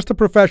more than just a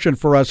profession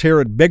for us here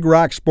at Big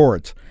Rock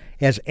Sports.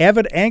 As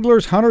avid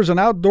anglers, hunters, and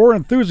outdoor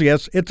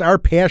enthusiasts, it's our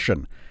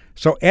passion.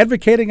 So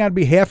advocating on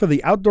behalf of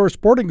the outdoor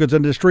sporting goods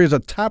industry is a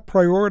top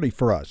priority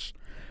for us.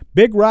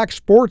 Big Rock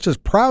Sports is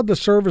proud to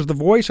serve as the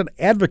voice and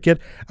advocate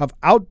of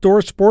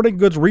outdoor sporting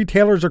goods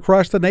retailers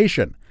across the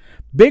nation.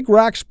 Big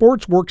Rock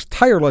Sports works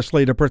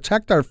tirelessly to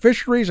protect our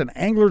fisheries and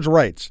anglers'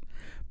 rights.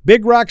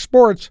 Big Rock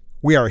Sports,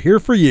 we are here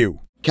for you.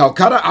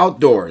 Calcutta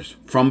Outdoors.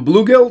 From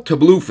bluegill to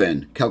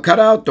bluefin,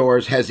 Calcutta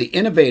Outdoors has the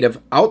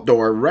innovative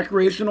outdoor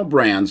recreational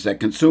brands that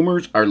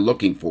consumers are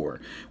looking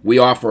for. We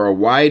offer a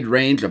wide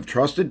range of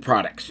trusted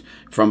products,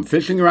 from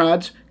fishing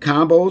rods,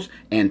 combos,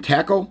 and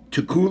tackle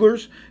to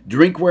coolers,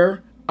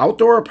 drinkware,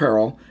 outdoor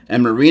apparel,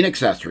 and marine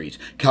accessories.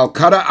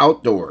 Calcutta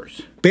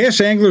Outdoors.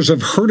 Bass anglers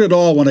have heard it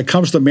all when it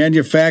comes to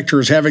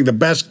manufacturers having the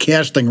best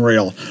casting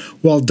reel.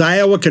 Well,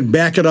 Daiwa can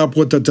back it up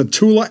with the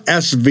Tatula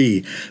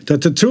SV. The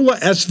Tatula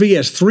SV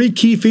has three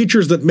key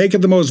features that make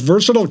it the most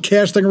versatile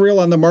casting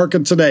reel on the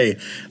market today.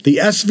 The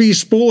SV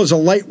spool is a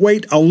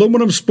lightweight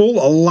aluminum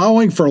spool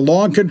allowing for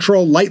long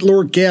control light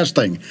lure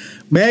casting.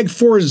 Mag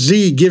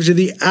 4Z gives you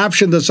the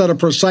option to set a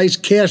precise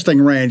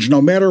casting range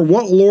no matter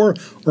what lure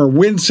or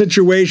wind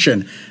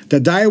situation. The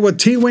Daiwa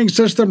T-Wing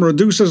system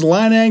reduces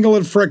line angle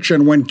and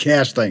friction when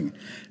casting.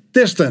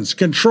 Distance,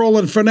 control,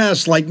 and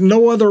finesse like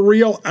no other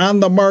reel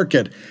on the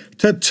market.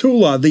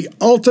 Tatula, the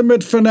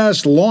ultimate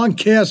finesse long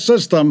cast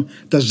system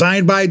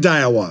designed by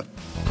Daiwa.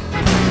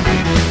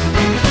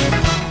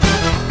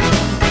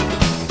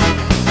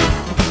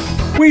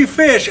 We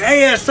Fish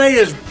ASA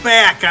is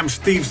back. I'm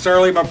Steve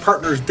Sarley. My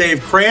partner is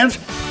Dave Kranz.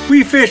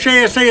 We Fish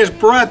ASA is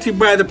brought to you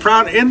by the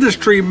proud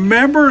industry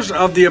members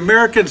of the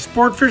American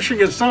Sport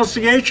Fishing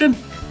Association.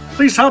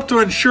 Please help to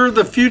ensure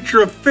the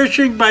future of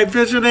fishing by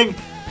visiting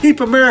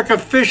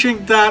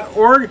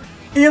keepamericafishing.org.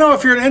 You know,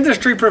 if you're an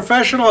industry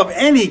professional of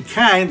any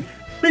kind,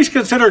 please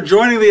consider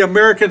joining the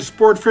American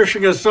Sport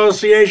Fishing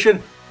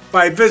Association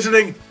by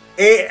visiting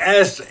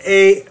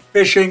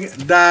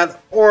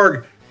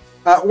asafishing.org.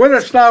 With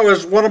us now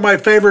is one of my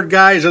favorite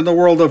guys in the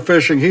world of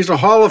fishing. He's a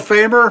Hall of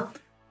Famer.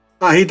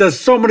 He does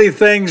so many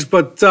things,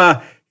 but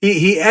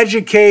he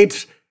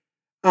educates.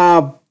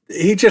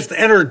 He just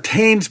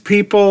entertains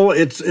people.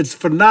 It's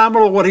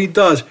phenomenal what he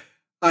does.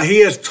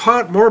 He has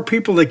taught more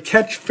people to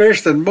catch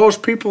fish than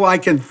most people I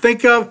can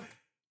think of.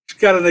 He's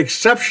got an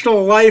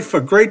exceptional life,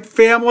 a great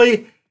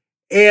family,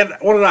 and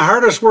one of the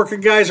hardest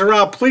working guys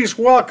around. Please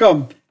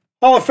welcome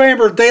Hall of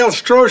Famer Dale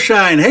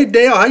Stroschein. Hey,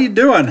 Dale, how you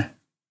doing?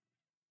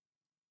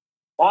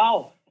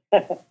 Wow,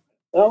 that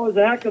was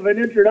a heck of an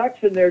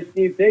introduction there,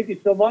 Steve. Thank you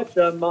so much.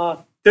 I'm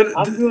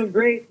doing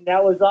great, and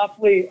that was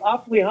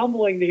awfully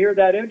humbling to hear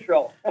that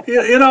intro.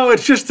 You know,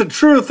 it's just the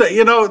truth that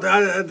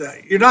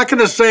you're not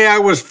going to say I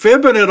was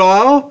fibbing at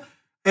all,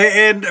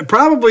 and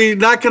probably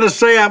not going to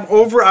say I'm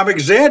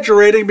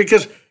exaggerating,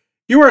 because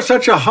you are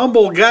such a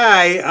humble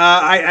guy.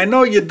 I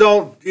know you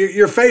don't,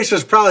 your face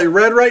is probably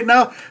red right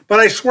now, but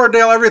I swear,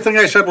 Dale, everything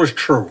I said was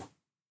true.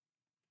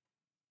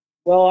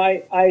 Well,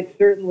 I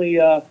certainly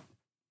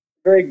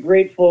very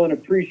grateful and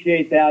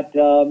appreciate that.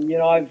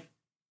 I've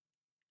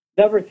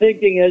never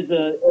thinking as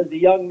a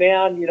young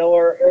man,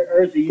 or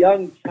as a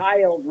young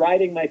child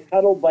riding my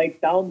pedal bike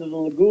down to the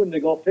lagoon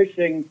to go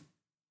fishing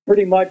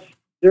pretty much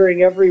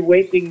during every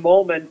waking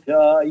moment,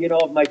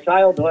 of my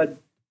childhood,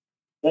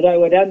 that I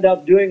would end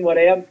up doing what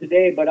I am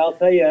today. But I'll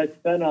tell you, it's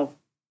been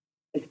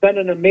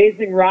an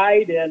amazing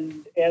ride,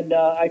 and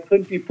I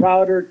couldn't be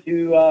prouder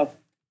to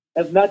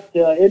have met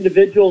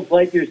individuals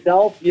like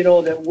yourself,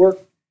 that work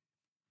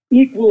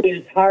equally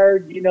as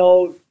hard,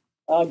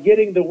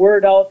 getting the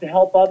word out to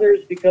help others.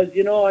 Because, as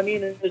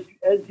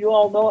we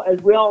all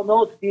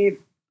know,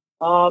 Steve,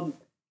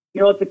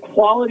 it's a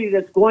quality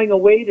that's going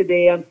away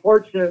today,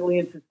 unfortunately,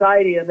 in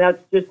society, and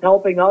that's just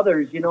helping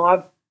others.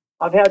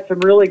 I've had some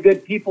really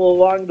good people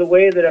along the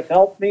way that have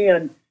helped me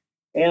and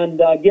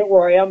get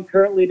where I am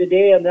currently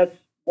today, and that's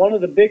one of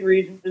the big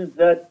reasons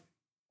that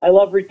I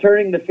love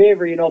returning the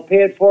favor,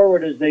 pay it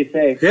forward, as they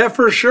say. Yeah,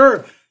 for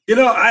sure.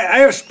 I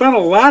have spent a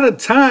lot of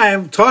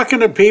time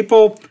talking to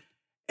people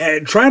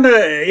and trying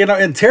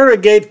to,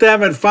 interrogate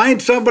them and find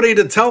somebody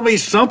to tell me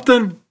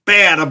something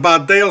bad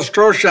about Dale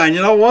Stroschein.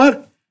 You know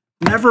what?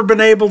 Never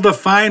been able to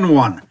find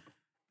one.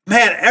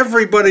 Man,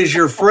 everybody's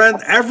your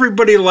friend.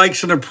 Everybody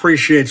likes and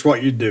appreciates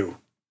what you do.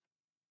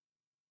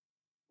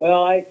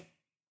 Well,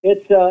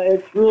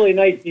 it's really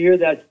nice to hear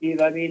that,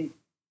 Steve. I mean,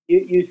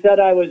 you said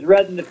I was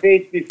red in the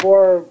face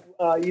before.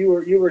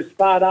 You were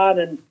spot on,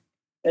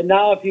 and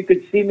now if you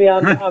could see me,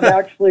 I'm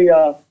actually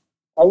a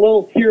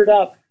little teared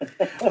up.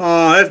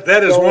 Oh,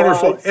 that is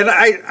wonderful. And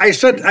I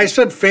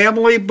said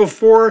family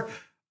before.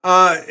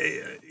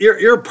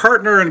 Your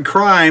partner in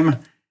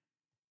crime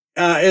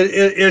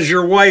is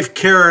your wife,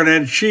 Karen,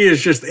 and she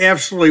is just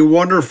absolutely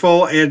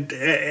wonderful. And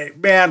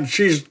man,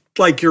 she's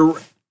like your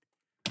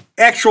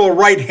actual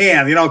right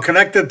hand.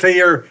 Connected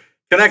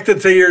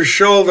to your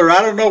shoulder.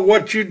 I don't know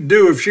what you'd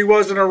do if she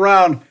wasn't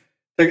around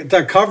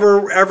to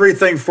cover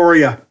everything for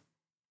you.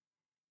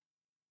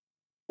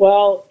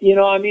 Well, in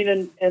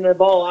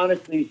all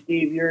honesty,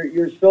 Steve,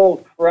 you're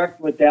so correct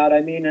with that.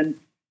 And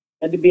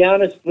to be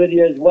honest with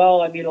you as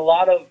well, a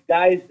lot of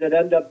guys that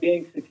end up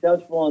being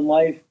successful in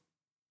life,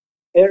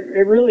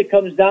 it really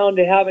comes down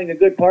to having a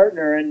good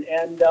partner and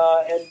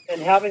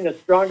having a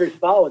stronger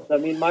spouse.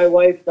 My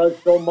wife does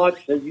so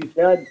much, as you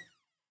said.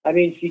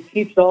 She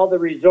keeps all the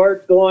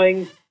resort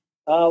going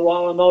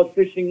while I'm out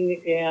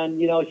fishing, and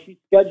she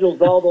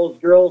schedules all those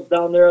girls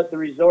down there at the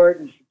resort,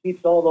 and she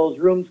keeps all those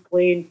rooms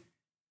clean.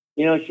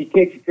 She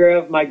takes care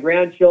of my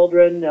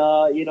grandchildren,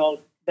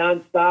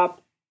 nonstop.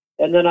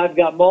 And then I've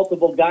got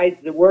multiple guides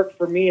that work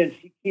for me, and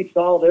she keeps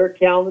all their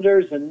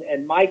calendars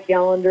and my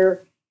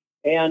calendar.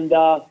 And,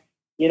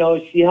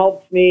 she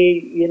helps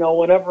me,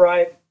 whenever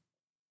I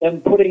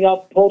am putting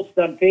up posts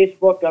on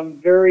Facebook. I'm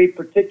very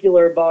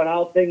particular about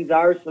how things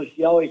are, so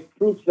she always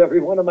proofs every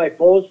one of my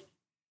posts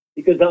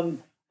because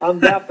I'm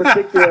that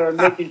particular in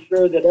making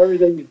sure that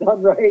everything's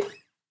done right.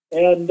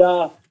 And,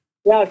 so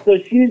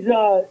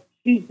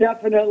she's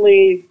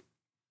definitely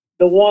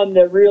the one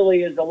that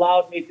really has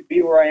allowed me to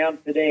be where I am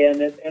today,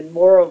 and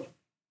more of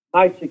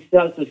my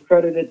success is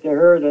credited to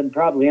her than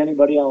probably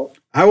anybody else.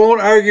 I won't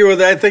argue with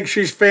that. I think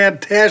she's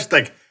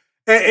fantastic.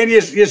 And you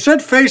said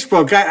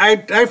Facebook.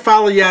 I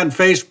follow you on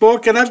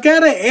Facebook, and I've got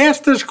to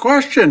ask this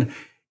question.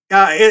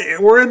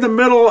 We're in the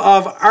middle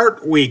of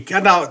Art Week.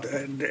 Now,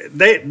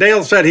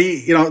 Dale said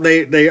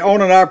they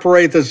own and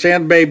operate the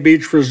Sand Bay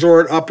Beach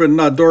Resort up in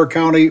Door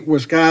County,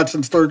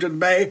 Wisconsin, Sturgeon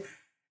Bay,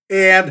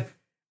 and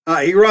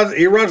he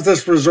runs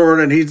this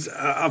resort, and he's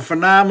a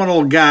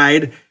phenomenal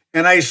guide.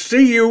 And I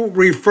see you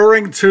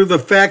referring to the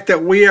fact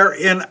that we are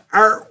in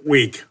Art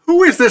Week.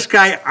 Who is this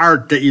guy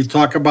Art that you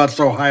talk about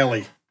so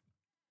highly?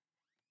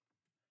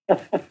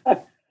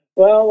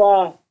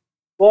 Well,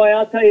 boy,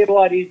 I'll tell you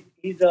what, he's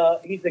a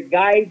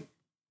guide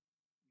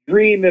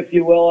dream, if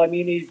you will.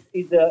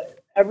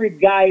 Every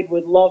guide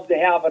would love to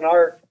have an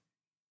Art,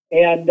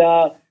 and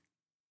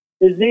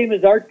his name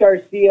is Art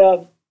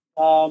Garcia.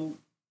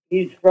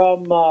 He's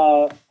from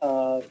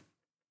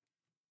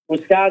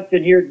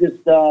Wisconsin, here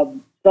just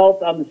on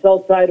the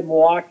south side of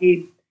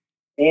Milwaukee.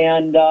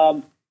 And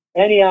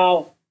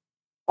anyhow,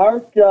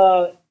 Art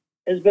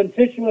has been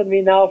fishing with me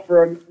now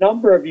for a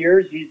number of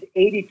years. He's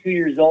 82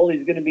 years old.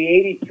 He's going to be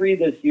 83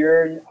 this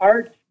year. And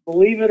Art,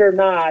 believe it or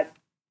not,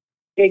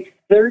 takes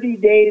 30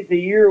 days a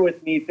year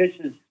with me. He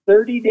fishes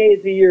 30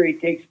 days a year. He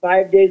takes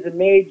 5 days in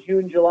May,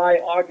 June, July,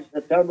 August,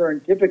 September,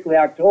 and typically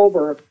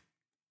October.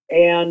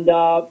 And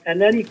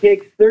then he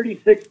takes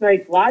 36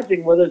 nights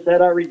lodging with us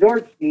at our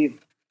resort, Steve.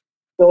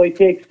 So he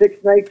takes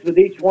 6 nights with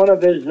each one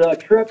of his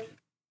trips.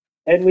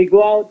 And we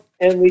go out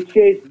and we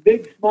chase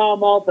big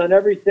smallmouth on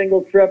every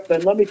single trip.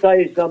 And let me tell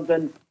you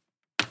something,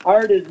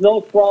 Art is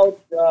no slouch.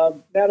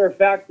 Matter of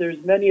fact,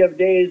 there's many of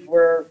days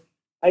where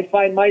I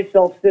find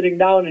myself sitting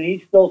down and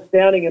he's still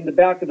standing in the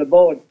back of the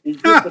boat. He's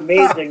just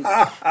amazing.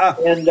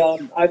 And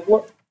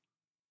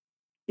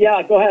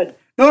Yeah, go ahead.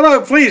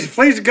 No,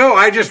 please go.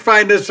 I just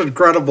find this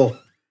incredible.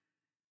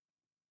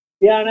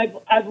 Yeah, and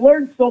I've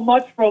learned so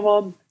much from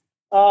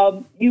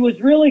him. He was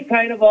really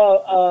kind of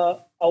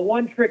a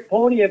one-trick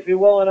pony, if you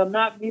will, and I'm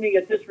not meaning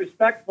it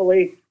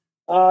disrespectfully.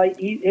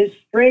 His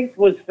strength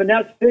was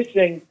finesse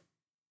fishing,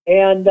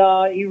 and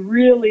he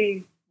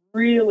really,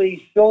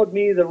 really showed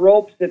me the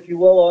ropes, if you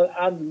will,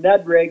 on the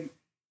Ned rig,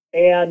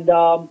 and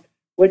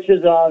which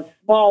is a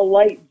small,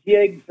 light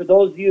jig. For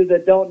those of you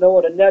that don't know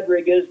what a Ned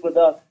rig is, with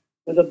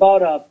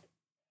about a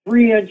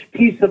 3-inch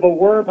piece of a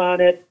worm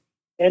on it,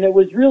 and it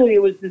was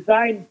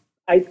designed,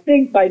 I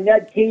think, by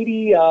Ned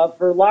Cady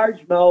for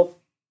largemouth,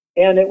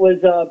 and it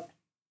was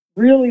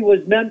really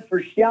was meant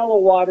for shallow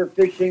water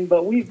fishing,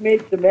 but we've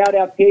made some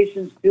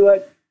adaptations to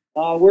it.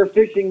 We're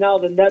fishing now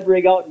the Ned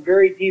rig out in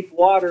very deep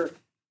water.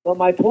 But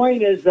my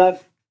point is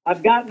that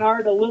I've gotten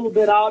Art a little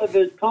bit out of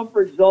his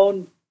comfort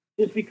zone,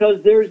 just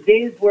because there's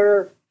days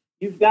where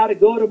you've got to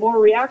go to more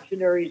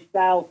reactionary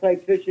style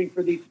type fishing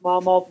for these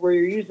smallmouth, where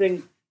you're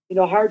using,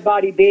 hard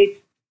body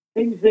baits,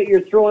 things that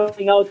you're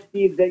throwing out,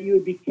 Steve, that you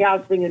would be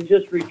casting and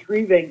just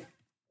retrieving,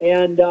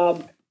 and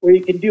where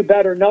you can do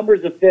better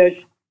numbers of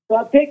fish. So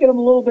I've taken him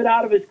a little bit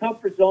out of his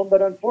comfort zone,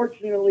 but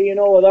unfortunately,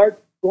 with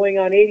Art going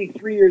on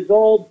 83 years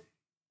old,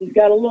 he's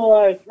got a little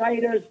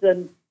arthritis,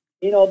 and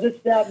this,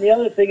 that, and the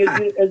other thing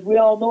is, as we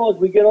all know, as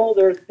we get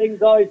older,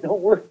 things always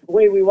don't work the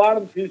way we want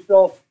them to.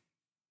 So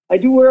I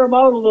do wear him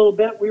out a little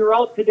bit. We were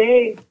out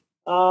today.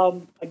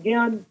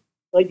 Again,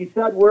 like you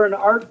said, we're in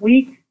Art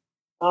Week.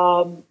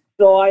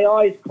 So I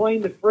always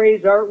coin the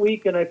phrase Art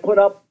Week, and I put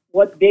up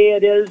what day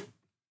it is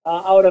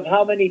out of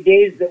how many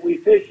days that we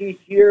fish each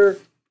year.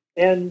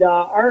 And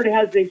Art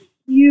has a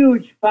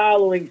huge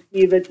following,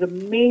 Steve. It's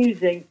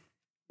amazing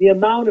the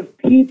amount of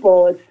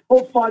people. It's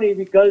so funny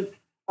because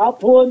I'll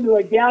pull into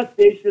a gas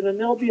station and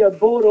there'll be a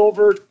boat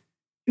over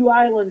 2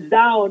 islands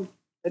down,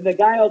 and the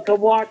guy will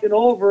come walking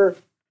over,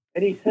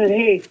 and he said,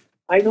 "Hey,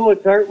 I know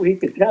it's Art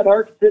Week. Is that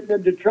Art sitting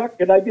in the truck?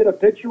 Can I get a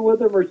picture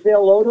with him or say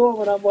hello to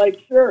him?" And I'm like,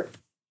 "Sure."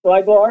 So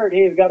I go, "Art,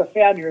 hey, we've got a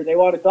fan here. They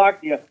want to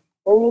talk to you."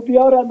 Or we'll be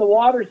out on the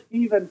water,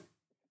 Steve, and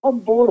some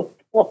boat will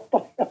pull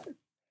up by us.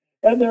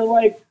 And they're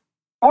like,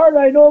 "Art,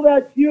 I know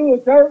that's you.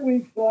 It's Art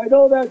Week, so I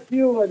know that's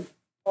you." And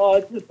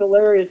it's just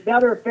hilarious.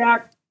 Matter of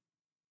fact,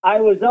 I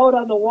was out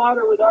on the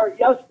water with Art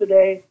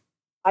yesterday.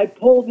 I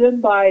pulled in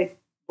by,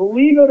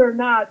 believe it or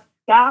not,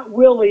 Scott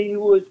Willie, who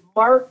was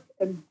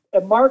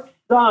Mark's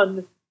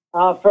son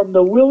from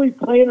the Willie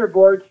planer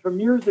boards from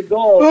years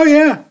ago. Oh,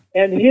 yeah.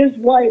 And his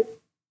wife,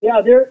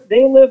 yeah,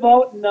 they live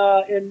out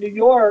in New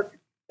York,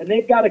 and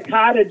they've got a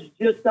cottage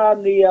just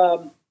on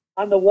the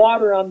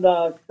water on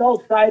the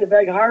south side of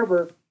Egg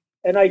Harbor.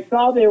 And I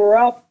saw they were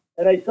up,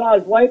 and I saw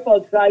his wife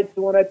outside.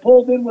 So when I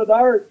pulled in with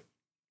Art,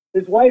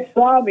 his wife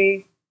saw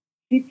me.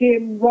 She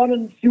came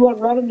running. She went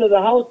running to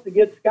the house to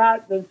get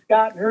Scott, and then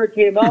Scott and her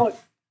came out,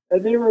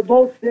 and they were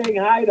both saying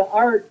hi to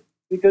Art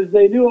because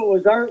they knew it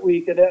was Art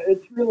Week. And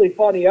it's really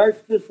funny.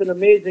 Art's just an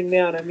amazing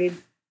man. I mean,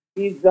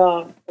 he's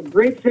a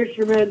great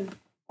fisherman,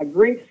 a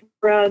great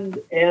friend,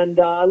 and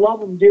I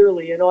love him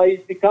dearly.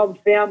 He's become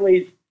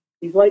family.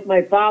 He's like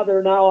my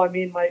father now. I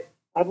mean,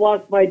 I've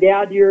lost my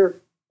dad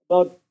here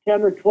about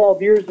 10 or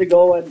 12 years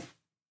ago, and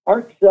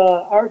Art's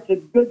a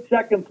good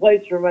second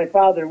place for my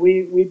father.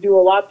 We do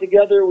a lot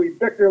together. We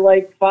bicker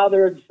like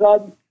father and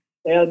son,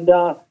 and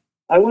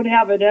I wouldn't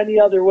have it any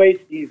other way,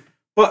 Steve.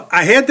 Well,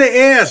 I had to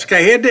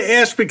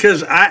ask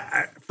because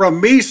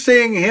from me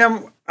seeing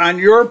him on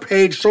your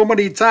page so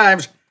many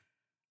times,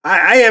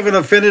 I have an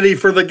affinity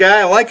for the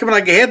guy. I like him, and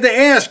I had to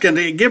ask and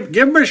give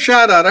him a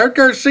shout out. Art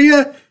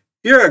Garcia,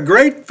 you're a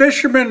great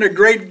fisherman, a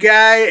great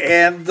guy,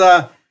 and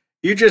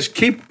you just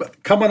keep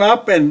coming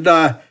up and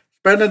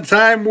spending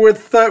time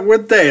with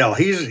Dale.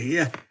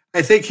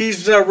 I think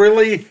he's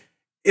really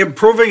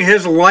improving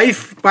his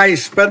life by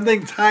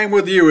spending time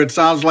with you. It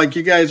sounds like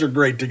you guys are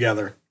great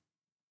together.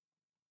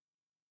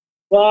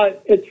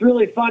 Well, it's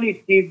really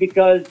funny, Steve,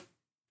 because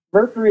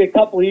Mercury a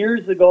couple of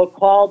years ago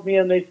called me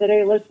and they said,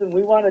 "Hey, listen,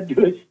 we want to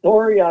do a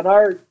story on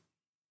Art."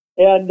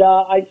 And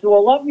I said,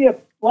 "Well, let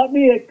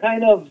me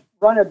kind of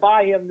run it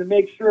by him to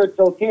make sure it's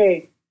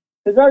okay."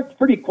 Because Art's a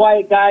pretty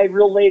quiet guy,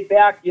 real laid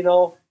back,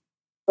 So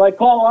I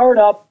call Art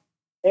up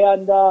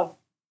and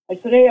I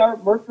said, "Hey,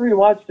 Art, Mercury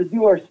wants to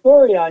do our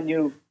story on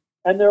you."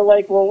 And they're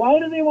like, "Well, why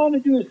do they want to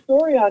do a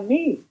story on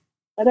me?"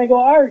 And I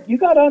go, "Art, you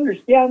got to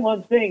understand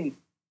one thing.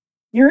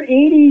 You're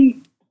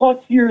 80 plus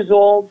years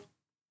old.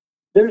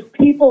 There's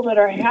people that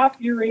are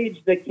half your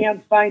age that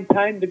can't find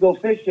time to go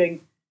fishing.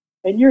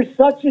 And you're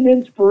such an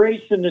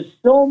inspiration to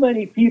so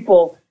many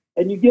people,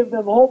 and you give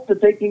them hope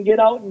that they can get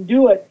out and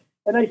do it."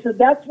 And I said,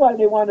 "That's why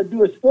they want to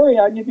do a story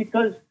on you,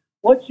 because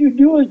what you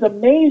do is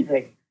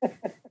amazing."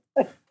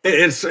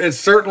 It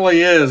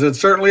certainly is. It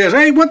certainly is.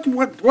 Hey,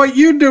 what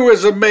you do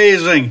is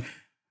amazing.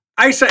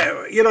 I say,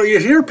 you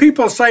hear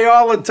people say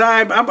all the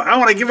time, I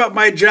want to give up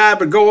my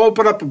job and go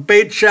open up a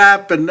bait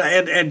shop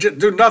and just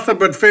do nothing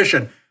but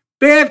fishing.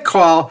 Bad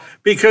call,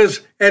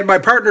 because, and my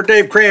partner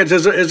Dave Kranz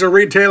is a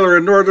retailer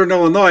in Northern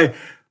Illinois.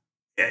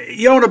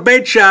 You own a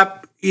bait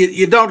shop,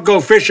 you don't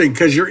go fishing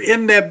because you're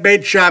in that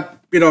bait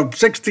shop,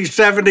 60,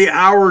 70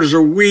 hours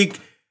a week.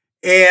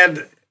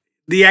 And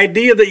the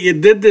idea that you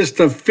did this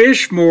to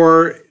fish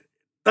more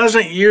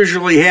doesn't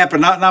usually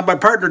happen. Now my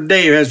partner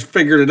Dave has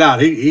figured it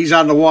out. He's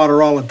on the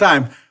water all the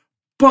time.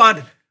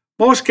 But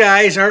most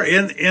guys are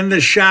in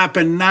the shop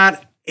and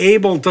not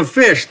able to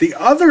fish. The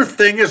other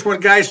thing is when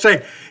guys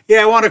say,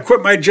 I want to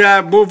quit my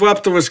job, move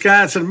up to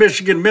Wisconsin,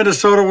 Michigan,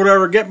 Minnesota,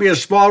 whatever, get me a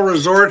small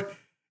resort,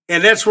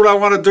 and that's what I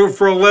want to do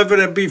for a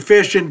living and be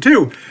fishing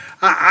too.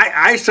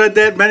 I said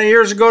that many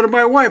years ago to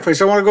my wife. I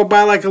said, I want to go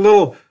buy like a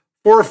little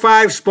 4 or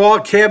 5 small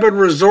cabin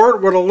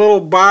resort with a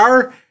little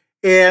bar,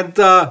 and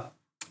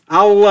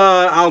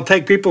I'll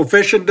take people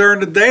fishing during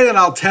the day, then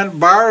I'll tent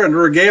bar and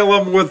regale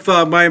them with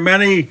my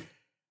many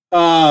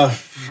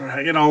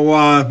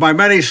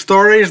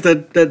stories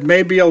that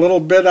may be a little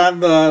bit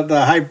on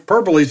the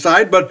hyperbole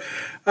side, but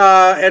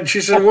and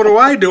she said, what do?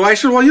 I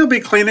said, well, you'll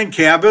be cleaning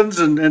cabins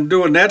and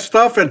doing that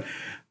stuff, and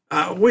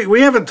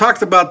we haven't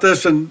talked about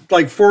this in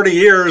like 40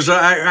 years.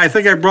 I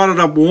think I brought it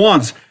up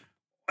once.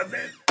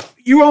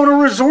 You own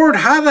a resort.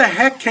 How the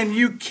heck can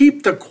you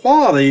keep the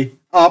quality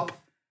up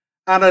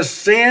on a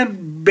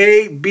sand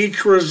bay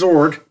beach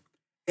resort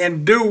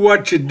and do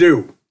what you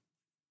do?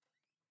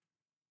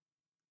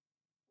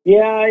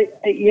 Yeah,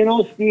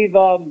 Steve,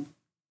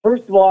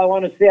 first of all, I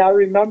want to say I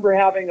remember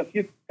having a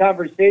few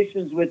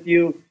conversations with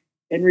you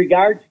in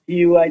regards to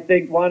you, I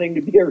think, wanting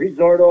to be a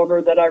resort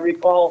owner, that I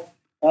recall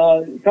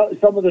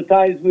some of the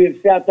times we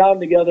have sat down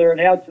together and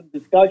had some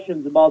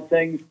discussions about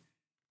things.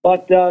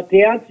 But to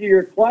answer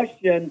your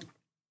question,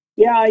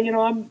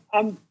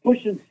 I'm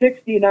pushing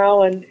 60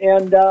 now,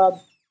 and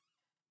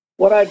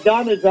what I've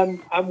done is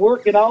I'm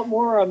working out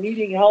more, I'm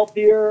eating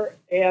healthier,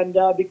 and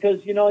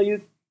because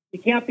you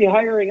can't be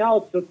hiring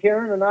out. So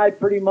Karen and I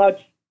pretty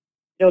much,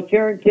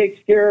 Karen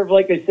takes care of,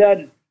 like I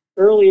said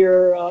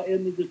earlier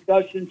in the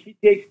discussion, she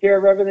takes care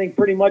of everything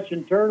pretty much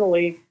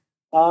internally.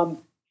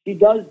 She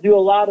does do a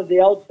lot of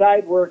the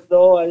outside work,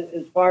 though,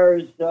 as far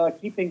as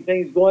keeping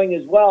things going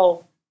as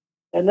well.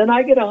 And then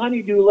I get a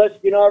honey-do list,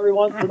 every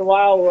once in a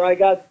while where I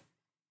got,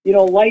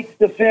 lights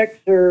to fix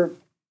or,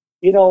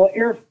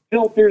 air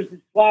filters to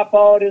swap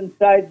out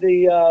inside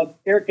the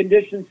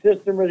air-conditioned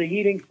system or the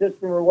heating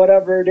system or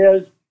whatever it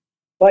is.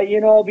 But,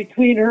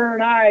 between her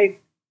and I,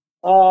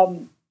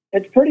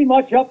 it's pretty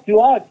much up to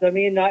us. I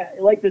mean,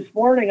 like this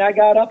morning, I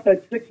got up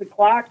at 6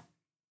 o'clock.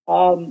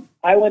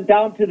 I went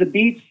down to the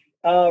beach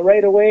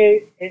right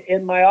away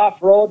in my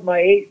off-road,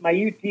 my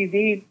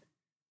UTV,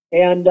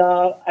 and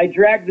I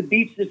dragged the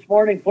beach this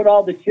morning, put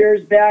all the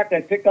chairs back.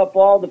 I pick up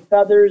all the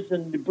feathers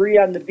and debris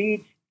on the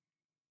beach.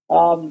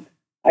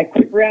 I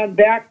quick ran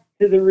back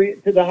to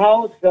the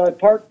house,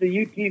 parked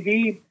the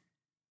UTV,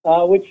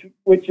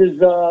 which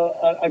is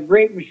a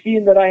great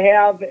machine that I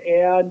have.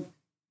 And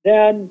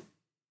then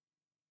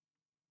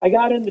I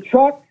got in the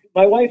truck.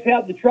 My wife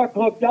had the truck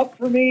hooked up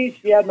for me.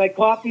 She had my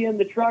coffee in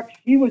the truck.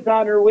 She was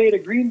on her way to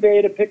Green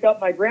Bay to pick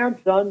up my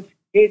grandsons,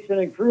 Jason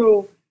and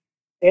Crew.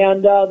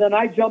 And then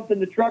I jumped in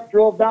the truck,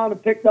 drove down and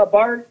picked up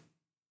Art.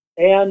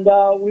 And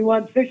we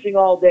went fishing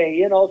all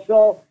day,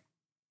 So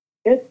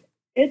it's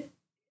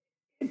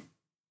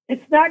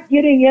not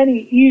getting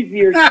any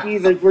easier,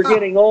 Steve, as we're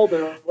getting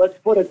older. Let's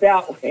put it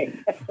that way.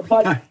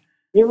 But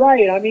you're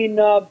right. I mean,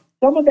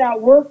 some of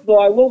that work, though,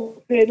 I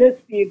will say this,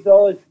 Steve,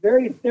 though, it's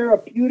very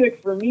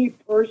therapeutic for me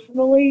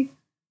personally.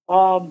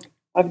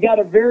 I've got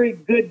a very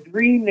good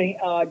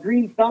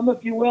green thumb,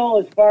 if you will,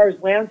 as far as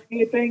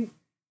landscaping.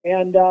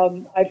 And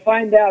I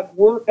find that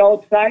work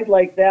outside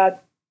like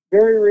that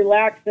very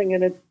relaxing.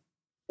 And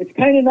it's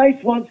kind of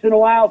nice once in a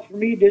while for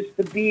me just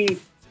to be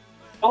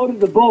out of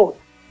the boat.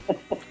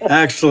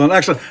 Excellent.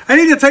 I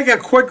need to take a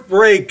quick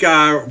break.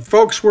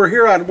 Folks, we're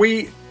here on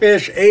We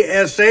Fish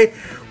ASA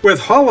with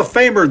Hall of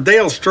Famer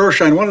Dale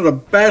Stroschein, one of the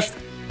best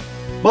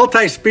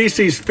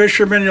multi-species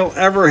fishermen you'll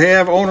ever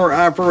have,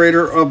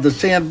 owner-operator of the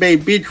Sand Bay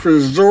Beach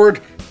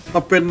Resort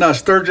up in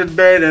Sturgeon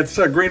Bay. That's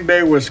Green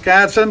Bay,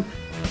 Wisconsin.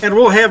 And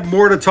we'll have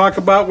more to talk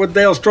about with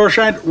Dale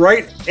Stroschein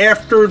right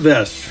after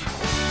this.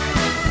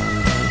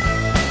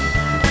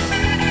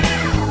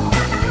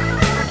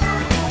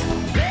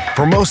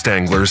 For most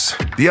anglers,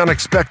 the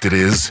unexpected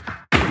is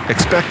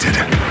expected.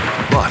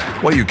 But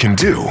what you can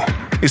do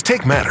is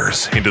take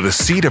matters into the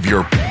seat of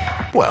your,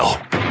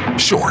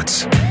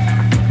 shorts.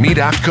 Meet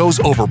AFTCO's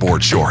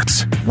Overboard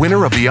Shorts,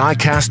 winner of the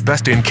ICAST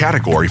Best in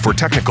category for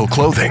technical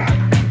clothing.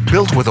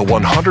 Built with a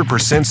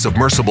 100%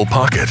 submersible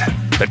pocket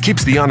that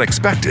keeps the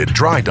unexpected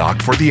dry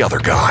docked for the other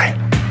guy.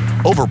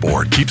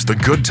 Overboard keeps the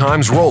good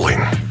times rolling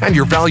and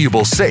your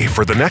valuables safe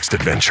for the next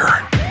adventure.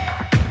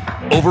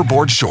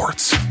 Overboard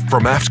Shorts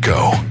from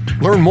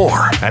AFTCO. Learn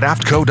more at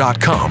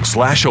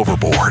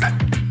aftco.com/overboard.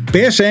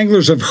 Bass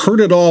anglers have heard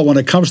it all when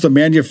it comes to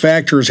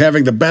manufacturers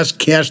having the best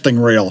casting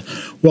reel.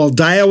 Well,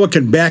 Daiwa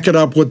can back it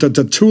up with the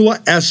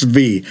Tatula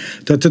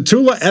SV. The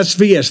Tatula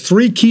SV has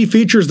 3 key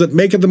features that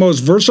make it the most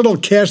versatile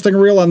casting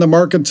reel on the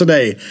market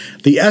today.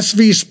 The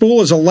SV spool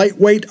is a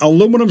lightweight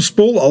aluminum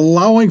spool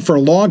allowing for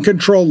long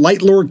control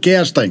light lure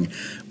casting.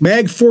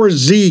 Mag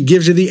 4Z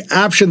gives you the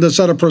option to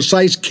set a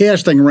precise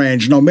casting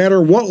range no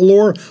matter what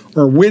lure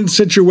or wind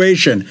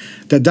situation.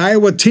 The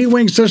Daiwa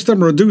T-Wing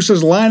system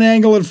reduces line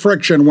angle and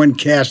friction when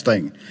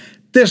casting.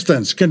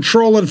 Distance,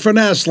 control, and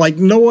finesse like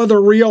no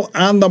other reel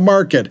on the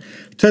market.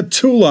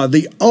 Tatula,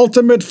 the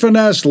ultimate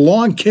finesse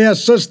long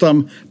cast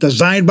system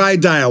designed by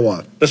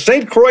Daiwa. The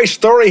St. Croix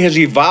story has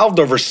evolved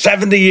over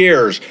 70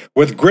 years.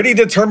 With gritty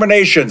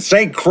determination,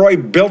 St. Croix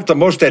built the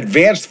most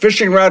advanced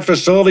fishing rod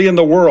facility in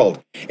the world,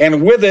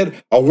 and with it,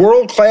 a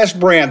world-class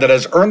brand that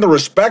has earned the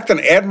respect and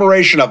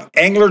admiration of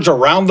anglers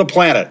around the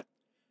planet.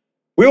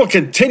 We will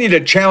continue to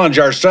challenge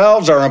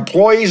ourselves, our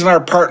employees, and our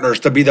partners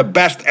to be the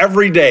best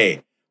every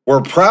day.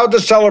 We're proud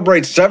to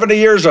celebrate 70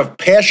 years of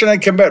passion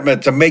and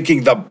commitment to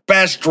making the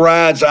best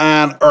rods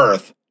on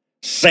earth.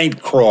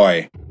 St.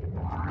 Croix.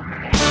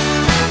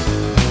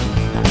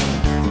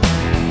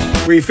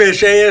 We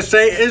Fish ASA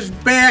is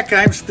back.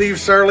 I'm Steve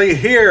Sarley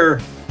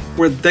here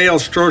with Dale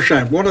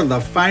Stroschein, one of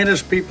the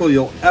finest people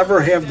you'll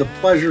ever have the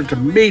pleasure to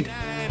meet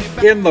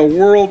in the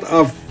world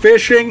of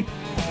fishing.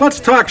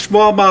 Let's talk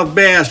smallmouth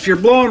bass. You're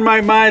blowing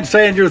my mind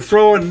saying you're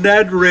throwing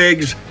Ned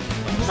rigs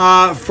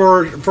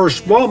for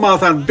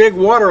smallmouth on big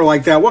water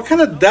like that. What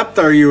kind of depth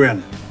are you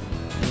in?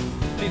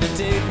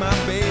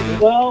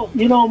 Well,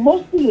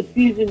 most of the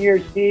season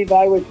here, Steve,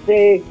 I would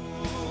say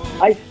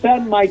I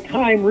spend my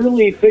time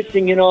really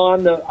fishing,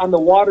 on the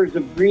waters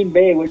of Green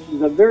Bay, which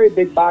is a very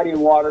big body of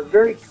water,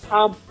 very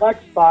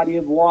complex body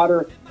of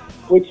water,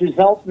 which has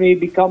helped me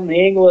become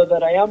the angler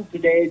that I am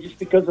today just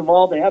because of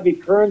all the heavy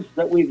currents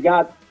that we've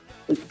got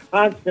that's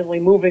constantly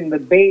moving the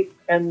bait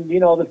and,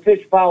 the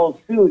fish follow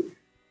suit.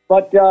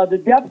 But the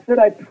depths that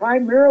I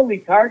primarily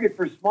target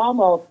for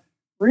smallmouth,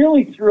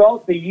 really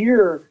throughout the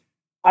year,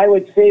 I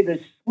would say the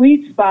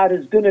sweet spot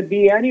is going to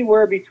be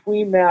anywhere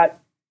between that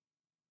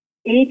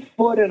 8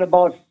 foot and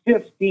about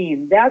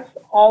 15. That's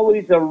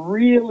always a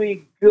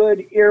really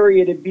good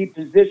area to be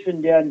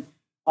positioned in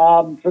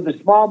for the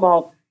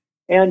smallmouth.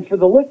 And for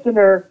the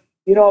listener,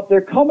 if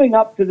they're coming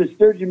up to the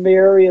Sturgeon Bay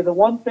area, the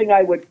one thing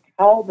I would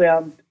tell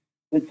them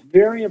that's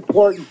very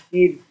important,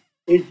 Steve,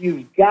 is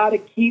you've got to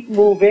keep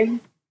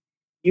moving.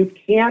 You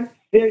can't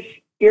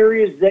fish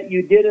areas that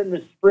you did in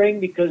the spring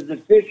because the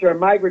fish are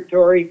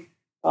migratory,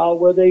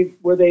 where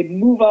they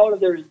move out of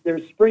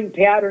their spring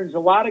patterns. A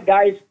lot of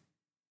guys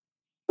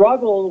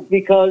struggle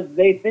because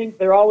they think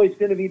they're always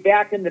going to be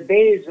back in the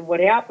bays, and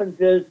what happens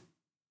is,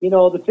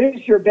 the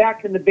fish are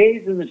back in the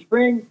bays in the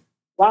spring.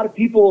 A lot of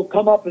people will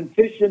come up and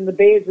fish in the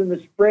bays in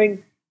the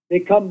spring. They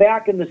come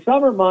back in the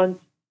summer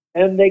months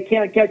and they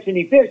can't catch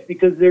any fish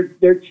because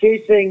they're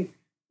chasing,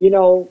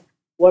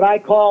 what I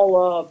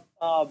call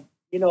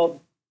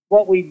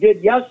what we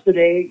did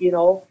yesterday,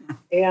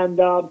 and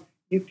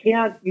you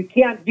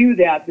can't do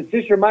that. The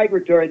fish are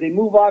migratory. They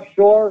move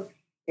offshore.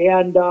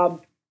 And the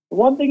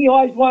one thing you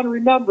always want to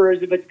remember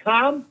is if it's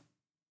calm,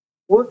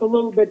 work a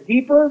little bit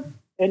deeper,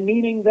 and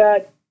meaning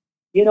that,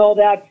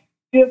 that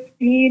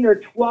 15 or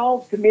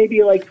 12 to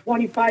maybe like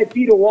 25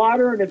 feet of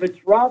water. And if it's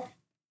rough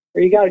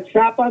or you got a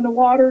chop on the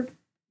water,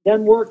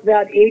 then work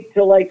that 8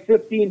 to like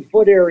 15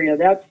 foot area.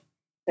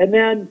 And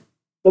then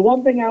the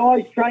one thing I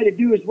always try to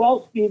do as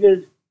well, Steve,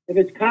 is if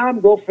it's calm,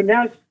 go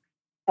finesse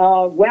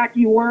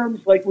wacky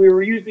worms like we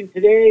were using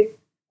today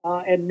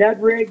and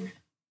Ned rigs.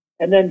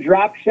 And then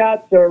drop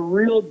shots are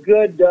real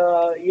good,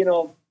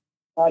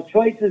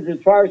 choices as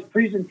far as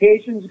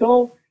presentations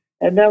go.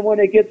 And then when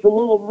it gets a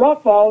little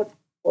rough out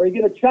or you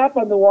get a chop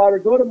on the water,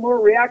 go to more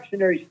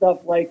reactionary stuff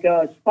like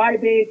spy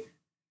bait,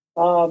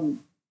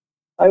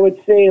 I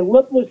would say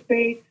lipless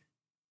bait,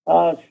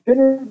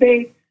 spinner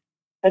bait,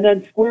 and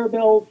then square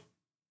bills.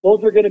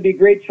 Those are going to be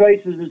great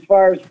choices as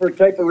far as for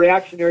type of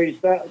reactionary,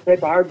 type of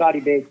hard body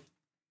baits.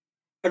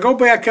 I go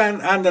back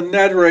on the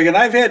Ned rig, and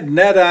I've had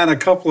Ned on a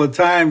couple of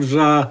times.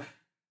 Man,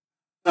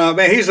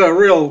 he's a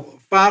real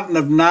fountain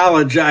of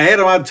knowledge. I had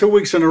him on 2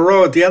 weeks in a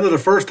row. At the end of the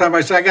first time,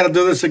 I said, I got to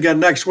do this again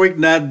next week,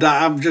 Ned.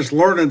 I'm just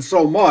learning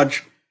so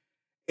much.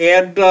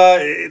 And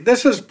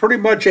this is pretty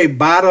much a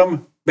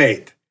bottom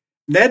bait.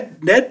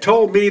 Ned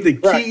told me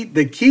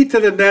the key to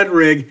the Ned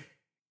rig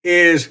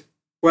is,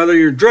 whether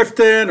you're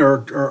drifting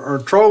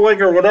or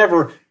trolling or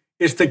whatever,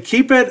 is to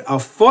keep it a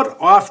foot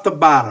off the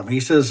bottom. He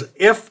says,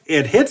 if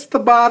it hits the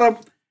bottom,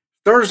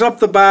 stirs up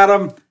the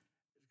bottom, it's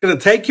going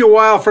to take you a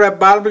while for that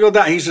bottom to go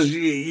down. He says,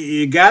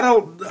 you got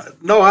to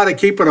know how to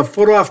keep it a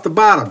foot off the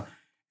bottom.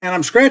 And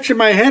I'm scratching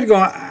my head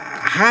going,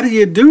 how do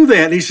you do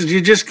that? He says, you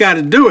just got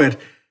to do it.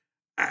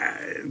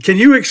 Can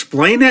you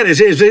explain that?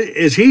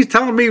 Is he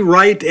telling me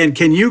right? And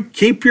can you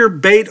keep your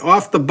bait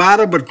off the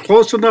bottom but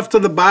close enough to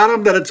the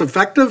bottom that it's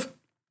effective?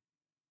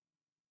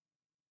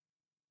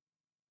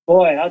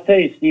 Boy, I'll tell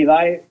you, Steve,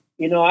 I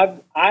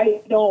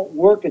don't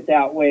work it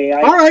that way.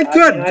 All right,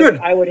 good.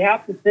 I would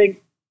have to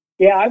think,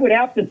 Yeah, I would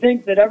have to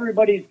think that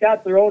everybody's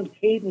got their own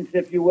cadence,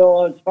 if you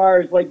will, as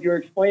far as like you're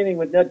explaining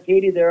with Ned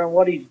Katie there and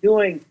what he's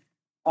doing.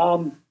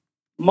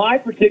 My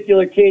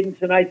particular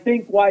cadence, and I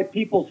think why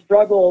people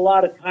struggle a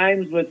lot of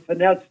times with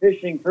finesse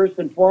fishing, first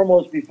and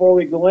foremost, before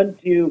we go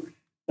into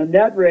the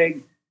Ned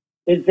rig,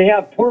 is they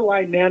have poor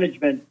line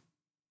management.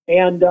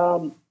 And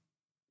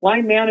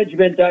line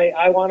management,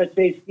 I want to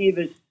say, Steve,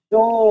 is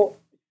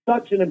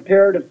such an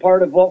imperative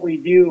part of what we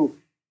do.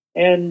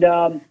 And,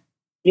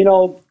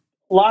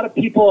 a lot of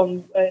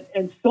people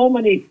and so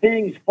many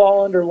things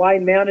fall under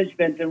line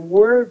management, and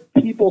where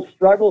people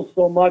struggle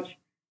so much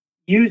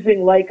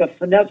using like a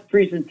finesse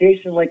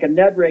presentation like a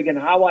Ned rig, and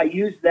how I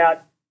use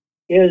that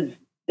is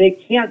they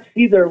can't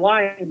see their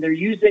line. They're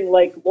using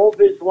like low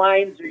vis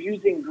lines, they're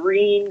using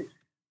green,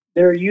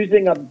 they're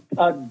using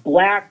a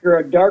black or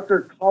a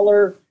darker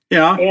color.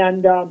 Yeah.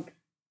 And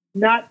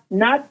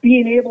not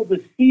being able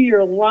to see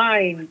your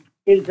line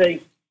is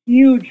a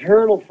huge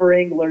hurdle for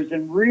anglers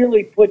and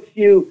really puts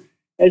you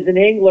as an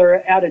angler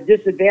at a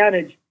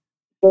disadvantage.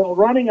 So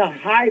running a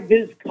high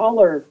vis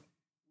color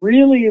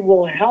really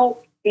will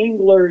help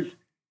anglers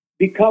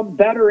become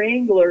better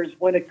anglers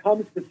when it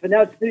comes to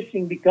finesse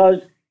fishing, because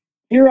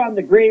here on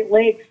the Great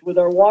Lakes, with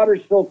our water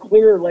so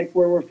clear, like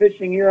where we're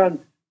fishing here on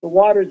the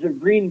waters of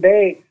Green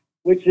Bay,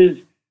 which is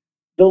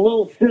the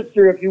little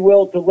sister, if you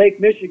will, to Lake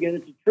Michigan.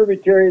 It's a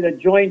tributary that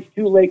joins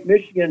to Lake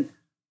Michigan.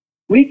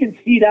 We can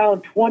see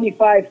down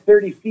 25,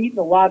 30 feet in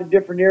a lot of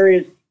different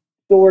areas.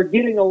 So we're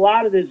getting a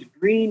lot of this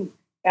green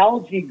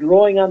algae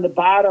growing on the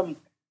bottom.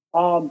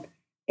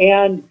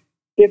 And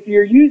if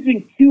you're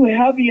using too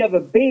heavy of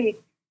a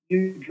bait,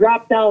 you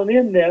drop down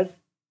in this.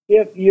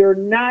 If you're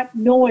not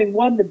knowing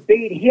when the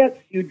bait hits,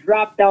 you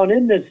drop down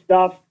in this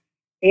stuff.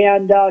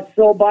 And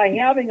so by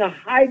having a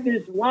high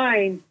vis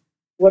line,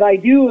 what I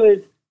do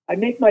is I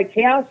make my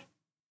cast,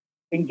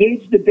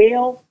 engage the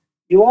bail.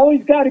 You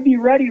always got to be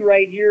ready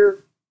right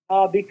here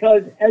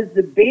because as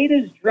the bait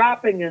is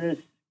dropping, and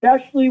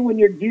especially when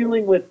you're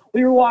dealing with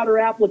clear water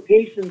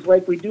applications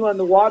like we do on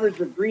the waters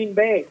of Green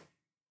Bay,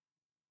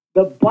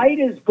 the bite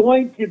is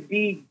going to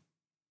be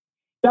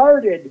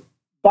started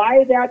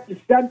by that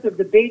descent of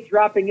the bait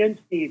dropping in,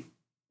 Steve.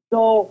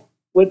 So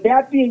with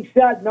that being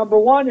said, number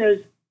one is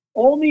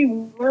only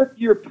work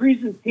your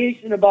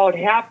presentation about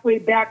halfway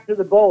back to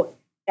the boat.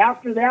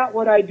 After that,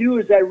 what I do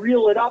is I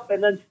reel it up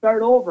and then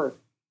start over,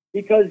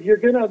 because you're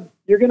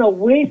gonna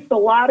waste a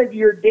lot of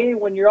your day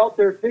when you're out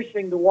there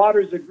fishing the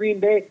waters of Green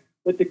Bay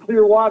with the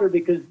clear water,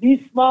 because these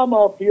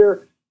smallmouth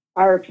here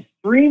are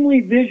extremely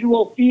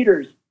visual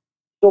feeders.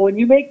 So when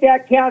you make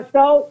that cast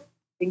out,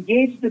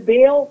 engage the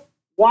bail,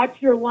 watch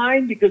your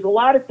line, because a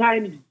lot of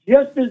times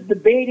just as the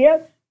bait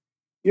hits,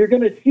 you're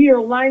going to see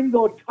your line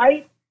go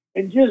tight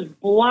and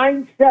just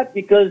blind set,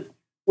 because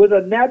with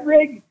a Ned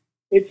rig,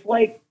 it's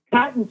like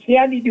cotton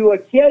candy to a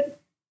kid.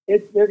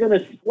 They're going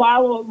to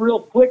swallow it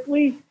real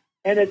quickly,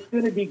 and it's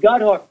going to be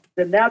gut hooked,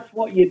 and that's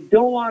what you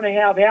don't want to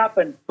have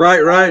happen.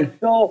 Right.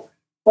 So,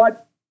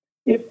 but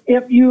if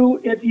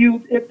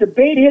the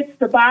bait hits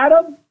the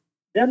bottom,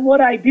 then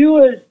what I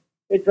do is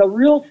it's a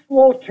real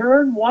slow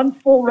turn, one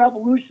full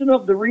revolution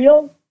of the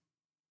reel,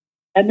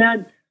 and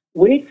then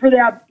wait for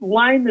that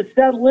line to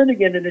settle in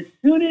again. And as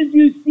soon as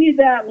you see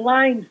that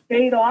line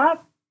fade off,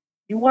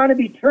 you want to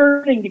be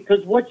turning,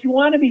 because what you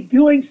want to be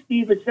doing,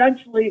 Steve,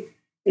 essentially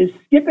is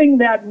skipping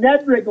that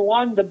Ned rig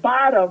along the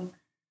bottom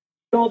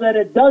so that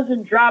it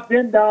doesn't drop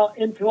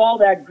into all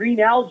that green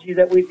algae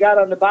that we've got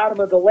on the bottom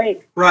of the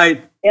lake.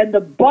 Right. And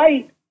the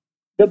bite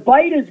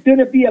is going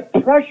to be a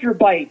pressure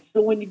bite.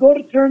 So when you go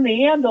to turn the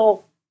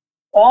handle,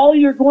 all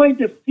you're going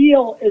to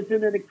feel is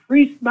an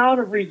increased amount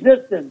of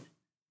resistance.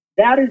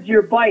 That is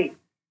your bite.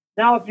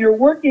 Now, if you're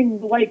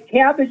working like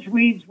cabbage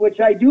weeds,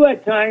 which I do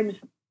at times,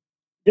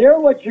 there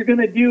what you're going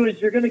to do is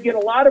you're going to get a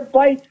lot of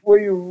bites where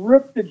you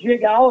rip the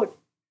jig out,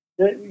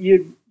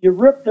 you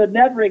rip the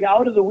Ned rig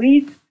out of the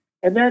weeds,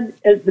 and then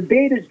as the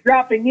bait is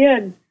dropping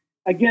in,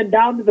 again,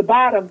 down to the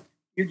bottom,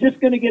 you're just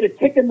going to get a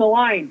tick in the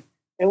line.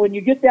 And when you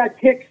get that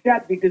tick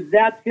set, because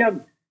that's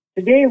him,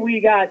 today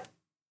we got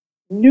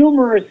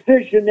numerous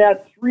fish in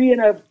that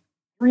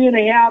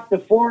 3.5 to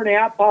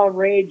 4.5 pound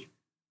range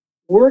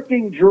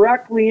working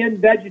directly in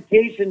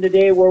vegetation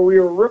today, where we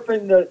were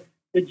ripping the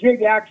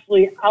jig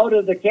actually out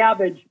of the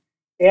cabbage,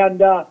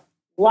 and a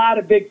lot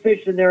of big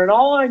fish in there. And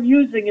all I'm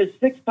using is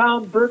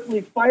 6-pound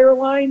Berkeley fire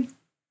line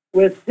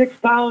with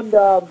 6-pound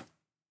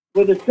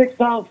with a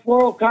 6-pound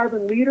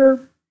fluorocarbon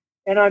leader,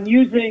 and I'm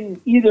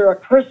using either a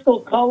crystal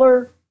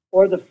color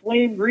or the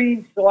flame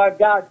green, so I've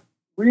got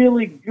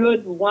really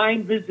good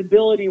line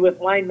visibility with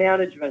line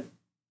management.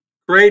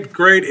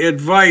 Great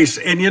advice.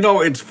 And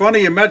it's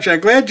funny you mentioned, I'm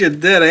glad you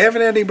did. I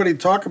haven't had anybody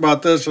talk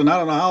about this in I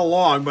don't know how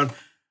long, but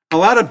a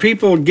lot of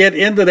people get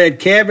into that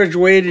cabbage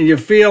weight and you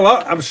feel,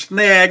 oh, I'm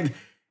snagged,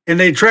 and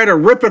they try to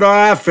rip it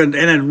off and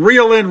then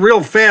reel in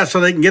real fast so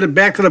they can get it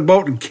back to the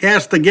boat and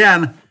cast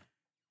again.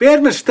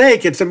 Bad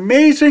mistake. It's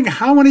amazing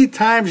how many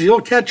times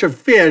you'll catch a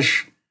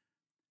fish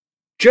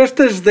just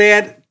as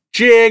that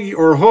jig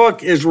or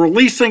hook is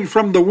releasing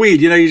from the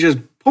weed. You just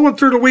pull it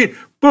through the weed,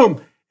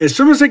 boom, as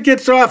soon as it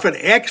gets off, it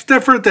acts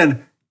different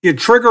than you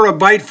trigger a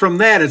bite from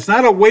that. It's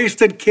not a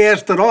wasted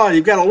cast at all.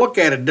 You've got to look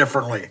at it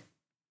differently.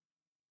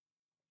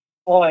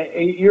 Oh,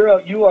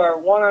 you are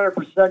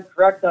 100%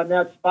 correct on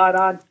that,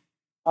 spot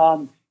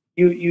on.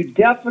 You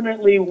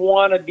definitely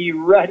want to be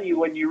ready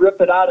when you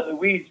rip it out of the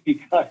weeds,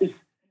 because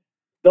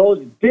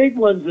those big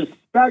ones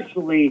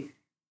especially,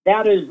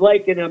 that is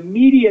like an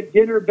immediate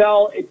dinner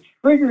bell. It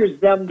triggers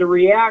them to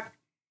react,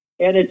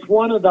 and it's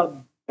one of the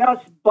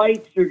best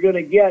bites you're going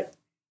to get.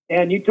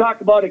 And you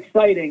talk about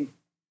exciting.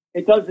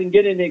 It doesn't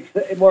get any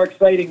more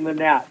exciting than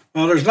that.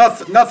 Well, there's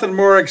nothing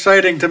more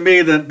exciting to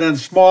me than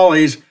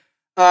smallies.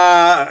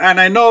 And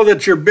I know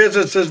that your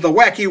business is the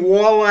Wacky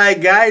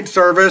Walleye Guide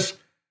Service.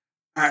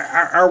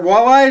 Are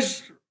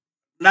walleyes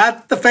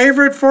not the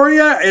favorite for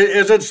you?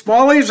 Is it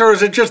smallies, or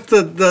is it just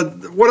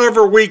the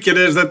whatever week it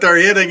is that they're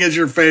hitting is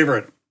your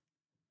favorite?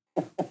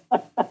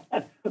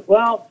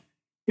 Well,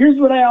 here's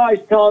what I always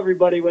tell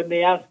everybody when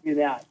they ask me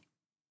that.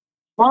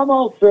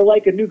 Smallmouths are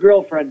like a new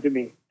girlfriend to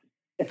me.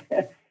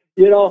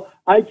 You know,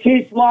 I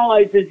chase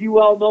walleyes, as you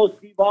well know,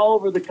 Steve, all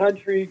over the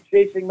country,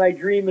 chasing my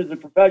dream as a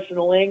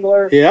professional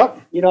angler. Yep.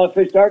 You know, I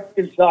fished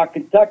Arkansas,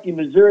 Kentucky,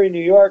 Missouri,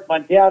 New York,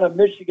 Montana,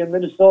 Michigan,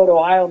 Minnesota,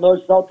 Ohio,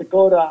 North, South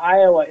Dakota,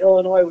 Iowa,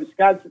 Illinois,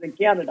 Wisconsin, and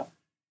Canada.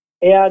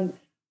 And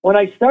when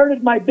I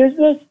started my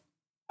business,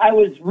 I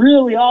was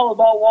really all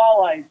about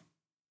walleyes.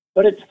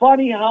 But it's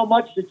funny how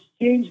much it's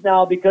changed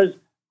now, because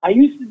I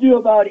used to do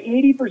about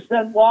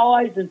 80%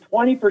 walleyes and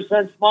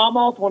 20%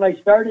 smallmouth when I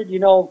started, you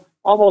know,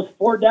 almost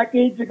 4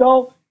 decades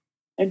ago.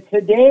 And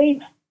today,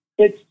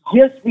 it's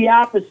just the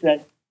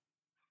opposite.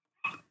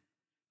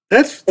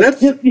 It's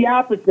just the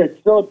opposite.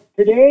 So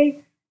today,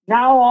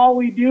 now all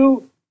we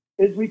do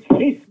is we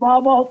chase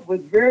smallmouth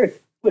with very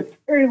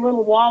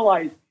little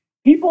walleyes.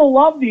 People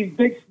love these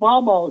big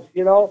smallmouths,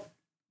 you know.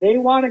 They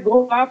want to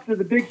go after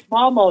the big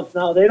smallmouths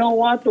now. They don't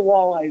want the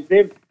walleyes.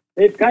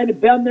 They've kind of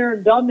been there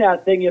and done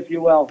that thing, if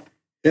you will.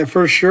 Yeah,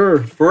 for sure.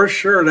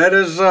 That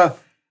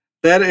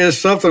is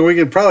something. We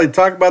could probably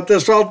talk about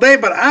this all day,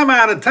 but I'm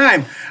out of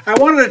time. I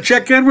wanted to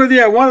check in with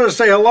you. I wanted to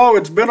say hello.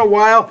 It's been a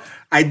while.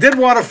 I did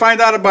want to find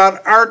out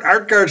about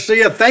Art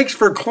Garcia. Thanks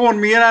for cluing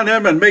me in on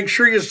him, and make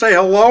sure you say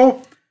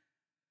hello.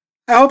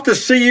 I hope to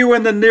see you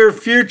in the near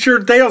future.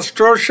 Dale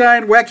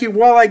Stroschein, Wacky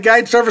Walleye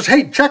Guide Service.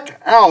 Hey, check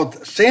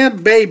out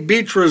Sand Bay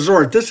Beach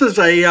Resort. This is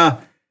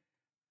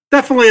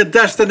definitely a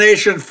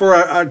destination for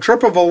a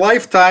trip of a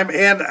lifetime,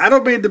 and I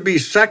don't mean to be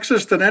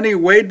sexist in any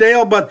way,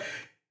 Dale, but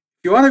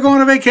if you want to go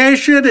on a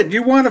vacation and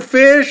you want to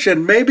fish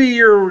and maybe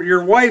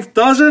your wife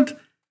doesn't,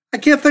 I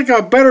can't think of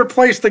a better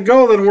place to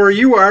go than where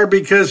you are,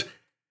 because,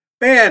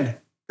 man,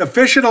 the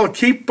fishing will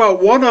keep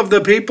one of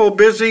the people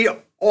busy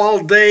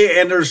all day,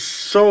 and there's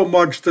so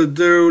much to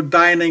do: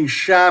 dining,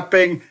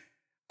 shopping,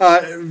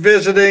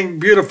 visiting,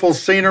 beautiful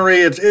scenery.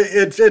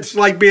 It's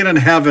like being in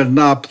heaven.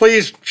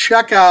 Please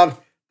check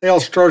out Dale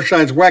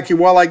Stroschein's Wacky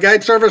Walleye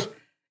Guide Service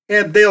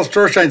and Dale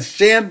Stroschein's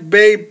Sand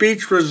Bay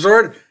Beach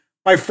Resort.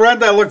 My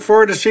friend, I look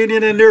forward to seeing you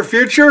in the near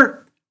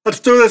future. Let's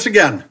do this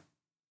again.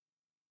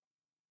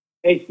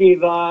 Hey,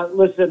 Steve,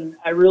 listen,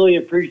 I really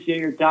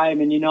appreciate your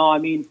time. And, you know, I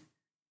mean,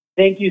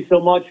 thank you so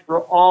much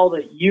for all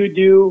that you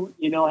do,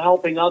 you know,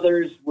 helping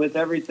others with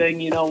everything,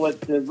 you know,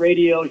 with the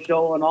radio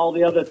show and all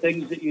the other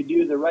things that you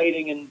do, the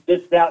writing and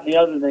this, that, and the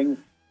other things.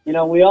 You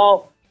know, we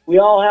all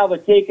have a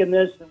take in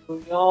this, and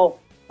we all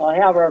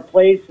have our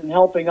place in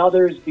helping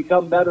others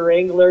become better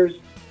anglers.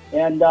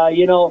 And,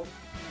 you know,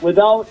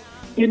 without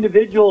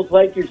individuals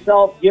like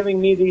yourself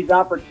giving me these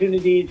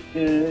opportunities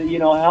to, you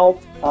know,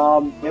 help,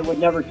 it would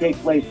never take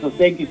place. So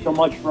thank you so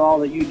much for all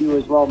that you do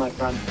as well, my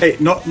friend. Hey,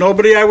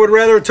 nobody I would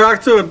rather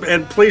talk to,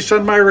 and please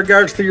send my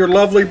regards to your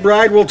lovely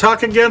bride. We'll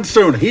talk again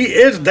soon. He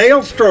is Dale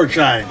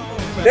Stroschein.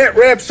 That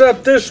wraps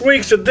up this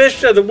week's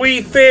edition of the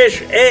We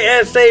Fish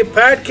ASA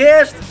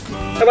podcast.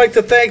 I'd like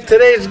to thank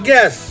today's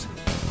guests: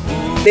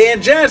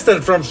 Dan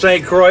Johnston from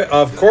St. Croix,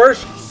 of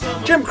course;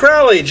 Jim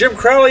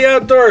Crowley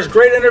Outdoors,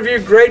 great interview,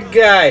 great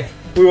guy.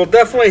 We will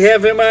definitely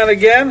have him on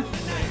again.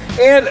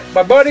 And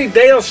my buddy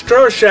Dale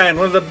Stroschein,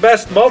 one of the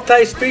best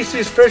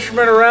multi-species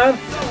fishermen around,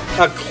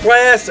 a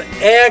class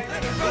act.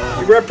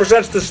 He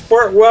represents the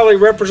sport well, he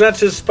represents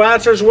his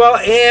sponsors well,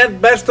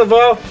 and best of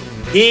all,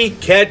 he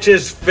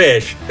catches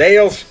fish.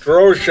 Dale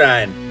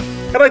Stroschein.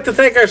 I'd like to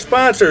thank our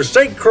sponsors: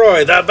 St.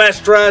 Croix, the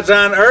best rods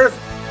on earth;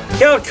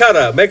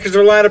 Calcutta, makers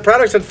of a line of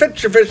products that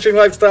fit your fishing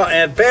lifestyle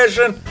and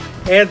passion;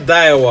 and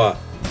Daiwa.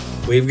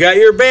 We've got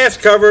your bass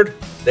covered.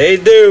 They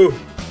do.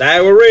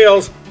 Daiwa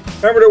Reels.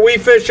 Remember that We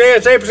Fish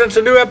ASA presents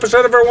a new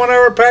episode of our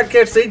 1-hour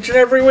podcast each and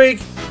every week.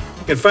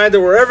 You can find it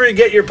wherever you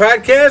get your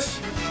podcasts.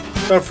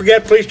 Don't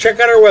forget, please check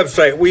out our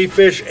website,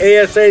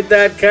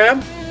 wefishasa.com.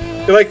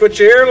 If you like what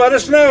you hear, let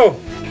us know.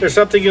 If there's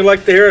something you'd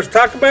like to hear us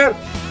talk about,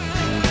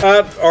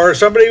 or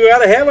somebody we ought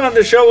to have on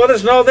the show, let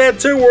us know that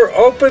too. We're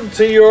open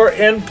to your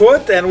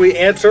input, and we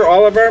answer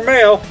all of our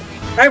mail.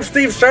 I'm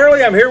Steve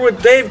Sarley. I'm here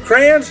with Dave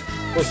Crans.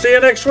 We'll see you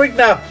next week.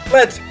 Now,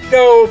 let's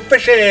go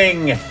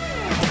fishing.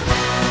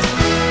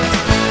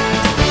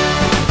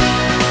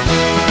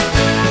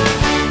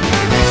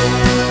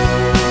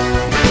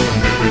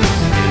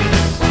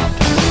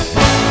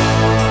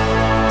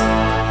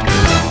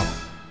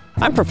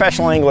 I'm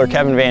professional angler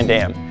Kevin Van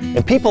Dam,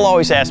 and people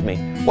always ask me,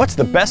 what's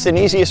the best and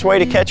easiest way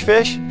to catch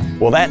fish?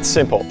 Well, that's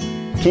simple.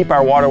 Keep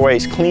our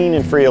waterways clean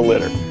and free of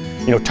litter.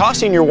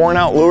 Tossing your worn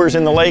out lures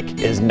in the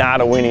lake is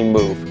not a winning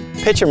move.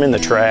 Pitch them in the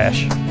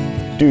trash.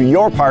 Do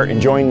your part and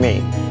join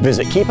me.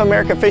 Visit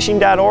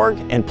keepamericafishing.org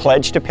and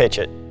pledge to pitch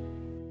it.